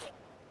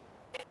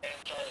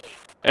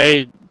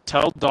 Hey,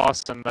 tell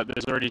Dawson that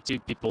there's already 2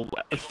 people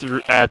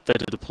at the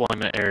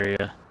deployment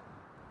area.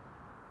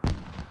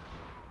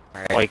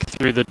 Alright. Like,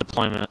 through the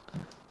deployment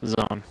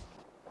zone.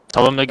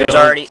 Tell them to go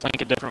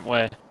flank a different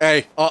way.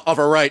 Hey, off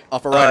our right,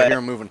 here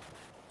I'm moving.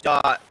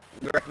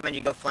 We recommend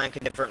you go flank a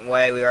different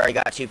way. We already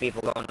got 2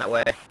 people going that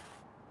way. Good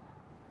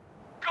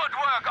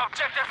work.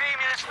 Objective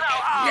Emil is now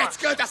ours. Jetzt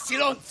gehört das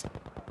Ziel uns!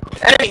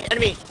 Enemy!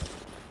 Enemy!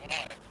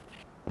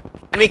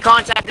 Enemy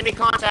contact! Enemy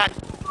contact!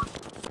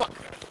 Fuck.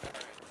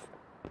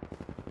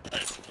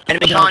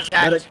 Enemy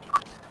contact!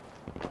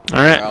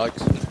 Alright.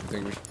 Alex, I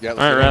think we, yeah,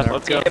 Alright, Wrath,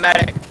 let's go. Need a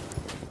medic!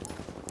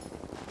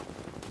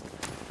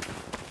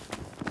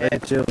 Hey,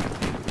 chill.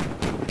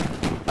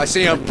 I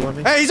see him. You want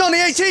me? Hey, he's on the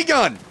AT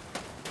gun!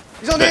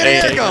 He's on the The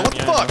AT AA gun, what the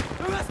gun, fuck?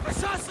 Du wirst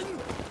beschossen!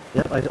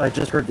 Yep, I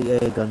just heard the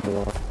AA gun go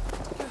off.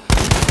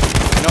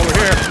 And over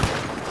here.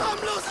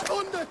 Harmlose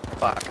Kunde!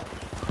 Fuck.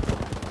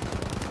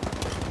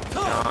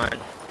 On.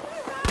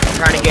 I'm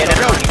trying to get it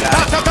on you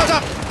guys.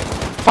 Top!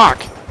 Fuck!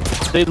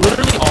 They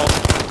literally all...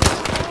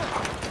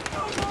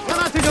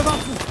 Granate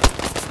geworfen!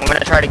 I'm gonna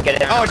try to get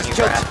it Oh, I on just you,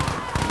 choked. Wrath.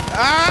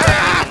 Ah!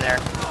 Hang in there.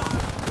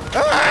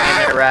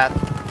 Hang in there, Wrath.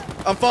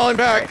 I'm falling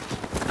back.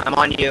 I'm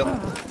on you.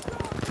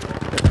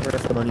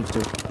 I'm on you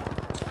too.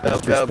 Go,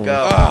 go,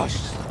 go. Oh,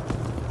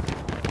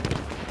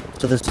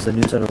 So this is a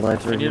new set of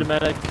lives We right need here. a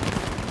medic.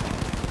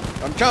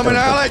 I'm coming,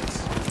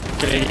 Alex!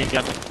 Okay,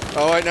 got it.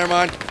 Oh, wait, never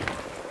mind.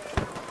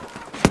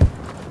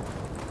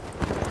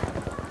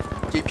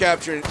 Keep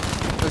capturing.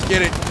 Let's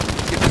get it.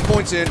 Let's get these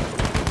points in.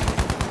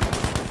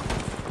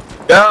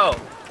 Go!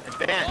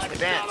 Advance,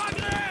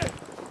 advance.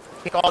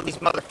 Kick all these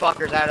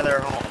motherfuckers out of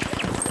their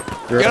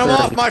home. They're Get up them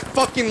there. off my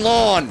fucking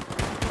lawn!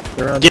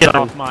 They're on Get three.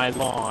 off my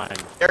lawn.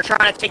 They're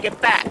trying to take it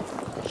back.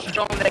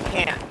 Show them they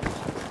can.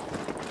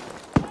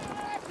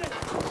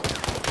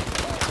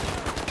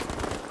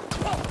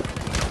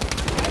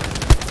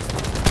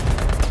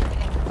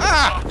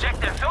 Ah!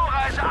 Objective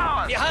Führer ist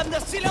ours. Wir haben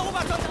das Ziel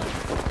erobert.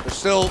 There's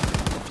still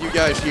a few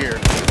guys here.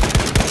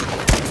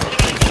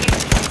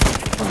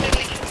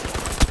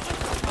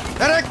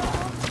 Medic!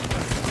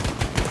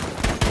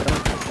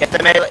 Get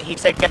the melee. He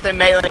said get the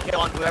melee kill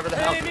on whoever the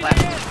hell's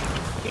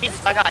left.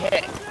 Jesus, I got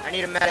hit. I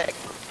need a medic.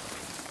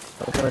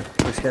 Okay,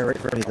 this guy right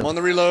in front of I'm you. on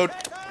the reload.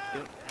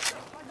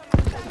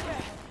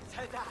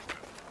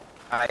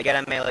 Alright, get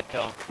a melee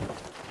kill.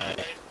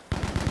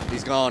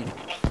 He's gone.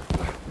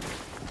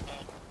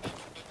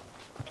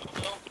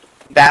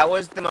 That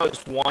was the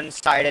most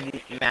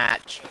one-sided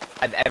match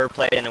I've ever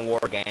played in a war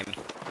game.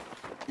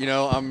 You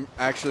know, I'm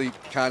actually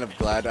kind of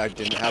glad I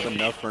didn't have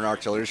enough for an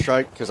artillery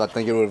strike, because I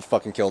think it would have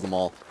fucking killed them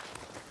all.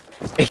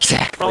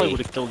 Exactly. Probably would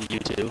have killed you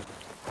too.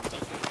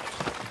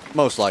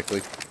 Most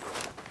likely.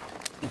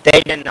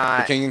 They did The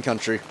not. king and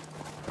country.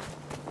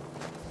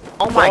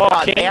 Oh my Oh,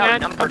 god, king they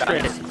and outnumbered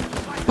country. us.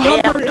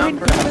 They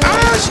outnumbered us.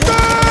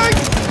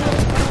 Airstrike!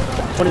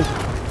 20,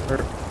 or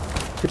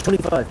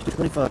 225,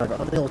 225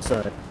 on the hill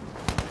side.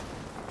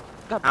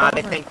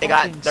 They think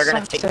they're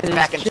gonna take it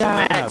back in 2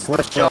 minutes. What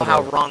a Show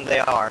how problem. wrong they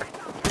are.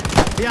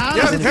 Ja,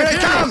 Yep, das ist here they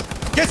gefährlich. come!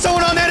 Get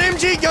someone on that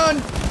MG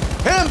gun!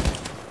 Hit him!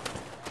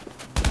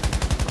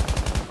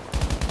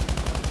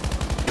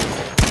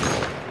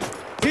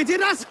 Seht ihr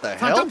das? The hell?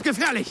 Verdammt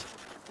gefährlich.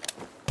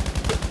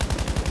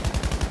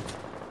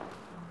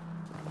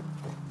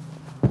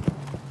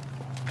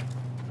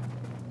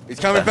 He's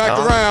coming The back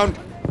hell? around.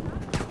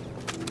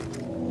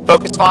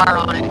 Focus fire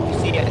on it. You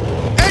see it.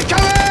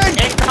 Incoming!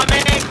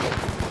 Incoming!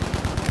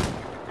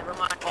 Never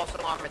mind, false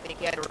alarm. I think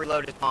he had to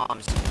reload his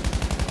bombs.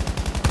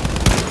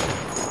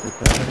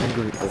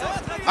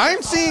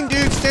 I'm seeing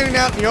dudes standing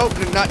out in the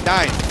open and not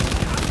dying.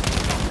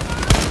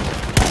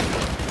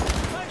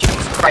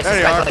 Jesus Christ, There this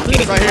you guy's are. like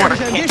getting Right here. cornered.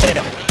 Can't hit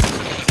him.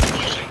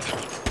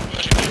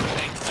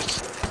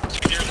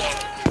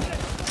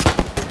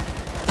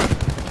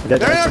 They're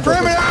in the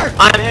perimeter!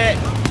 I'm hit.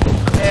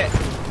 I'm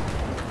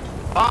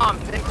hit.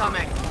 Bombs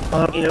incoming.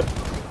 Yep.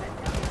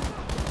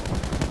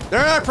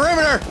 They're in the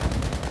perimeter!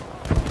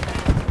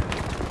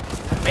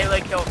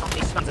 Melee kill on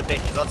these sons of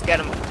bitches. Let's get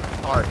them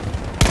hard.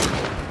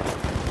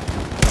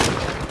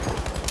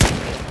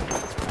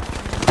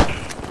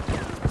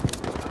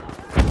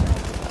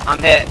 I'm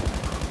hit.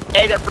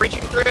 Hey, they're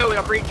breaching through.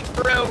 They're breaching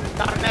through.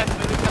 Got a mess.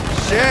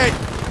 Shit!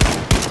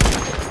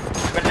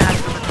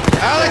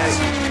 Alex!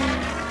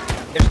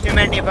 There's too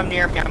many of them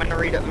near me. I'm gonna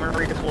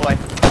redeploy.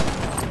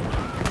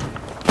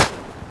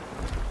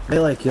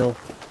 Melee kill.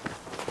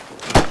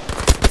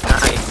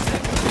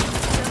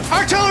 Nice.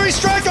 Artillery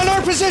strike on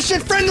our position!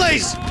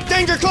 Friendlies!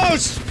 Danger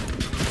close!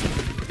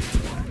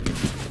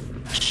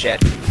 Shit.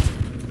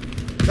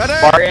 That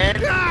it?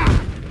 Bargain.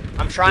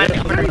 I'm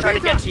gonna try to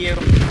get to you.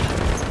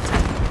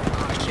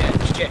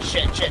 Shit,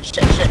 shit, shit, shit,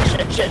 shit,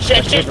 shit, shit, shit,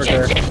 shit, shit, shit,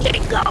 shit,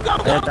 shit. Go, go,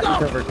 go, go.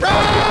 Covered.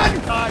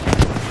 Run!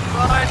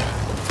 Run!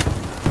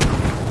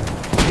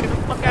 Get the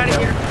fuck out of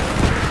here.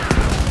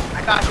 I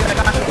got you, get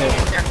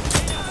in there.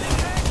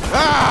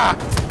 Ah!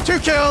 2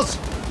 kills!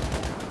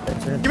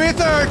 That's it. Give me a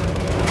third!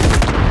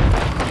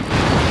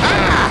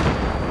 Ah!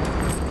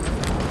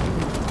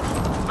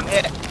 I'm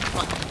hit.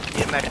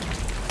 Get a medic.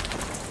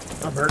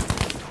 I'm hurt.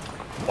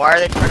 Why are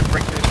they trying to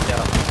break through still?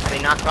 Have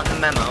they not gotten the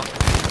memo?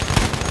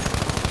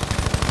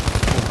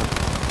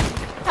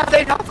 Have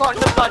they not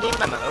gotten the bloody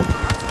memo?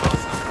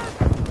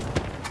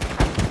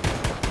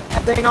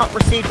 Have they not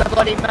received the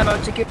bloody memo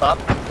to give up?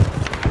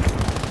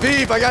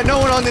 Beef, I got no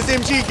one on this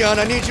MG gun.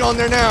 I need you on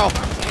there now.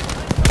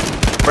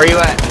 Where you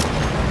at?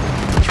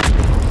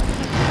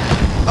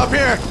 Up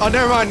here. Oh,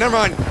 never mind, never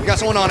mind. We got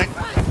someone on it.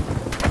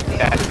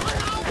 Okay.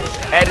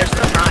 Hey, they're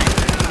still trying.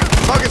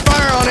 Focus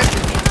fire on it.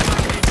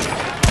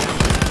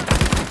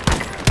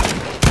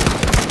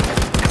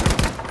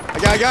 I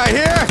got a guy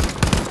here.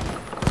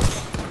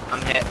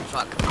 I'm hit.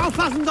 Fuck.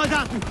 Aufpassen,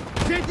 Soldaten.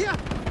 Seht ihr?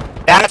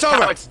 That's It's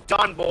how over. it's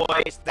done,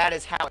 boys. That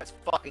is how it's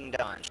fucking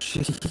done.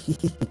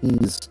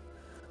 Jeez.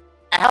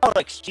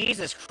 Alex,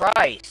 Jesus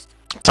Christ.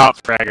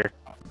 Top fragger.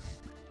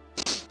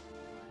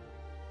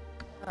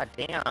 God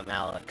damn,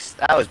 Alex.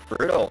 That was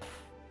brutal.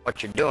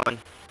 What you're doing.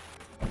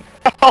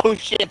 Oh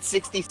shit,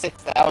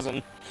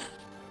 66,000.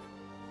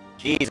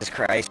 Jesus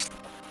Christ.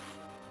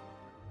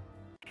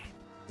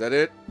 Is that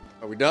it?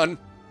 Are we done?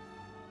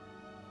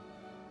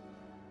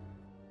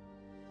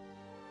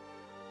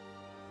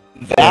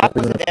 That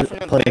was a We're gonna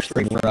definite punish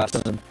victory them for us.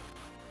 one time.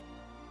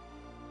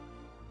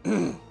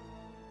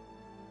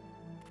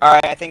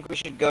 Alright, I think we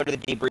should go to the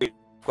debrief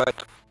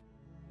quick.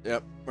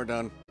 Yep, we're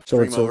done. So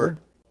Stream it's over?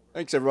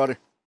 Thanks, everybody.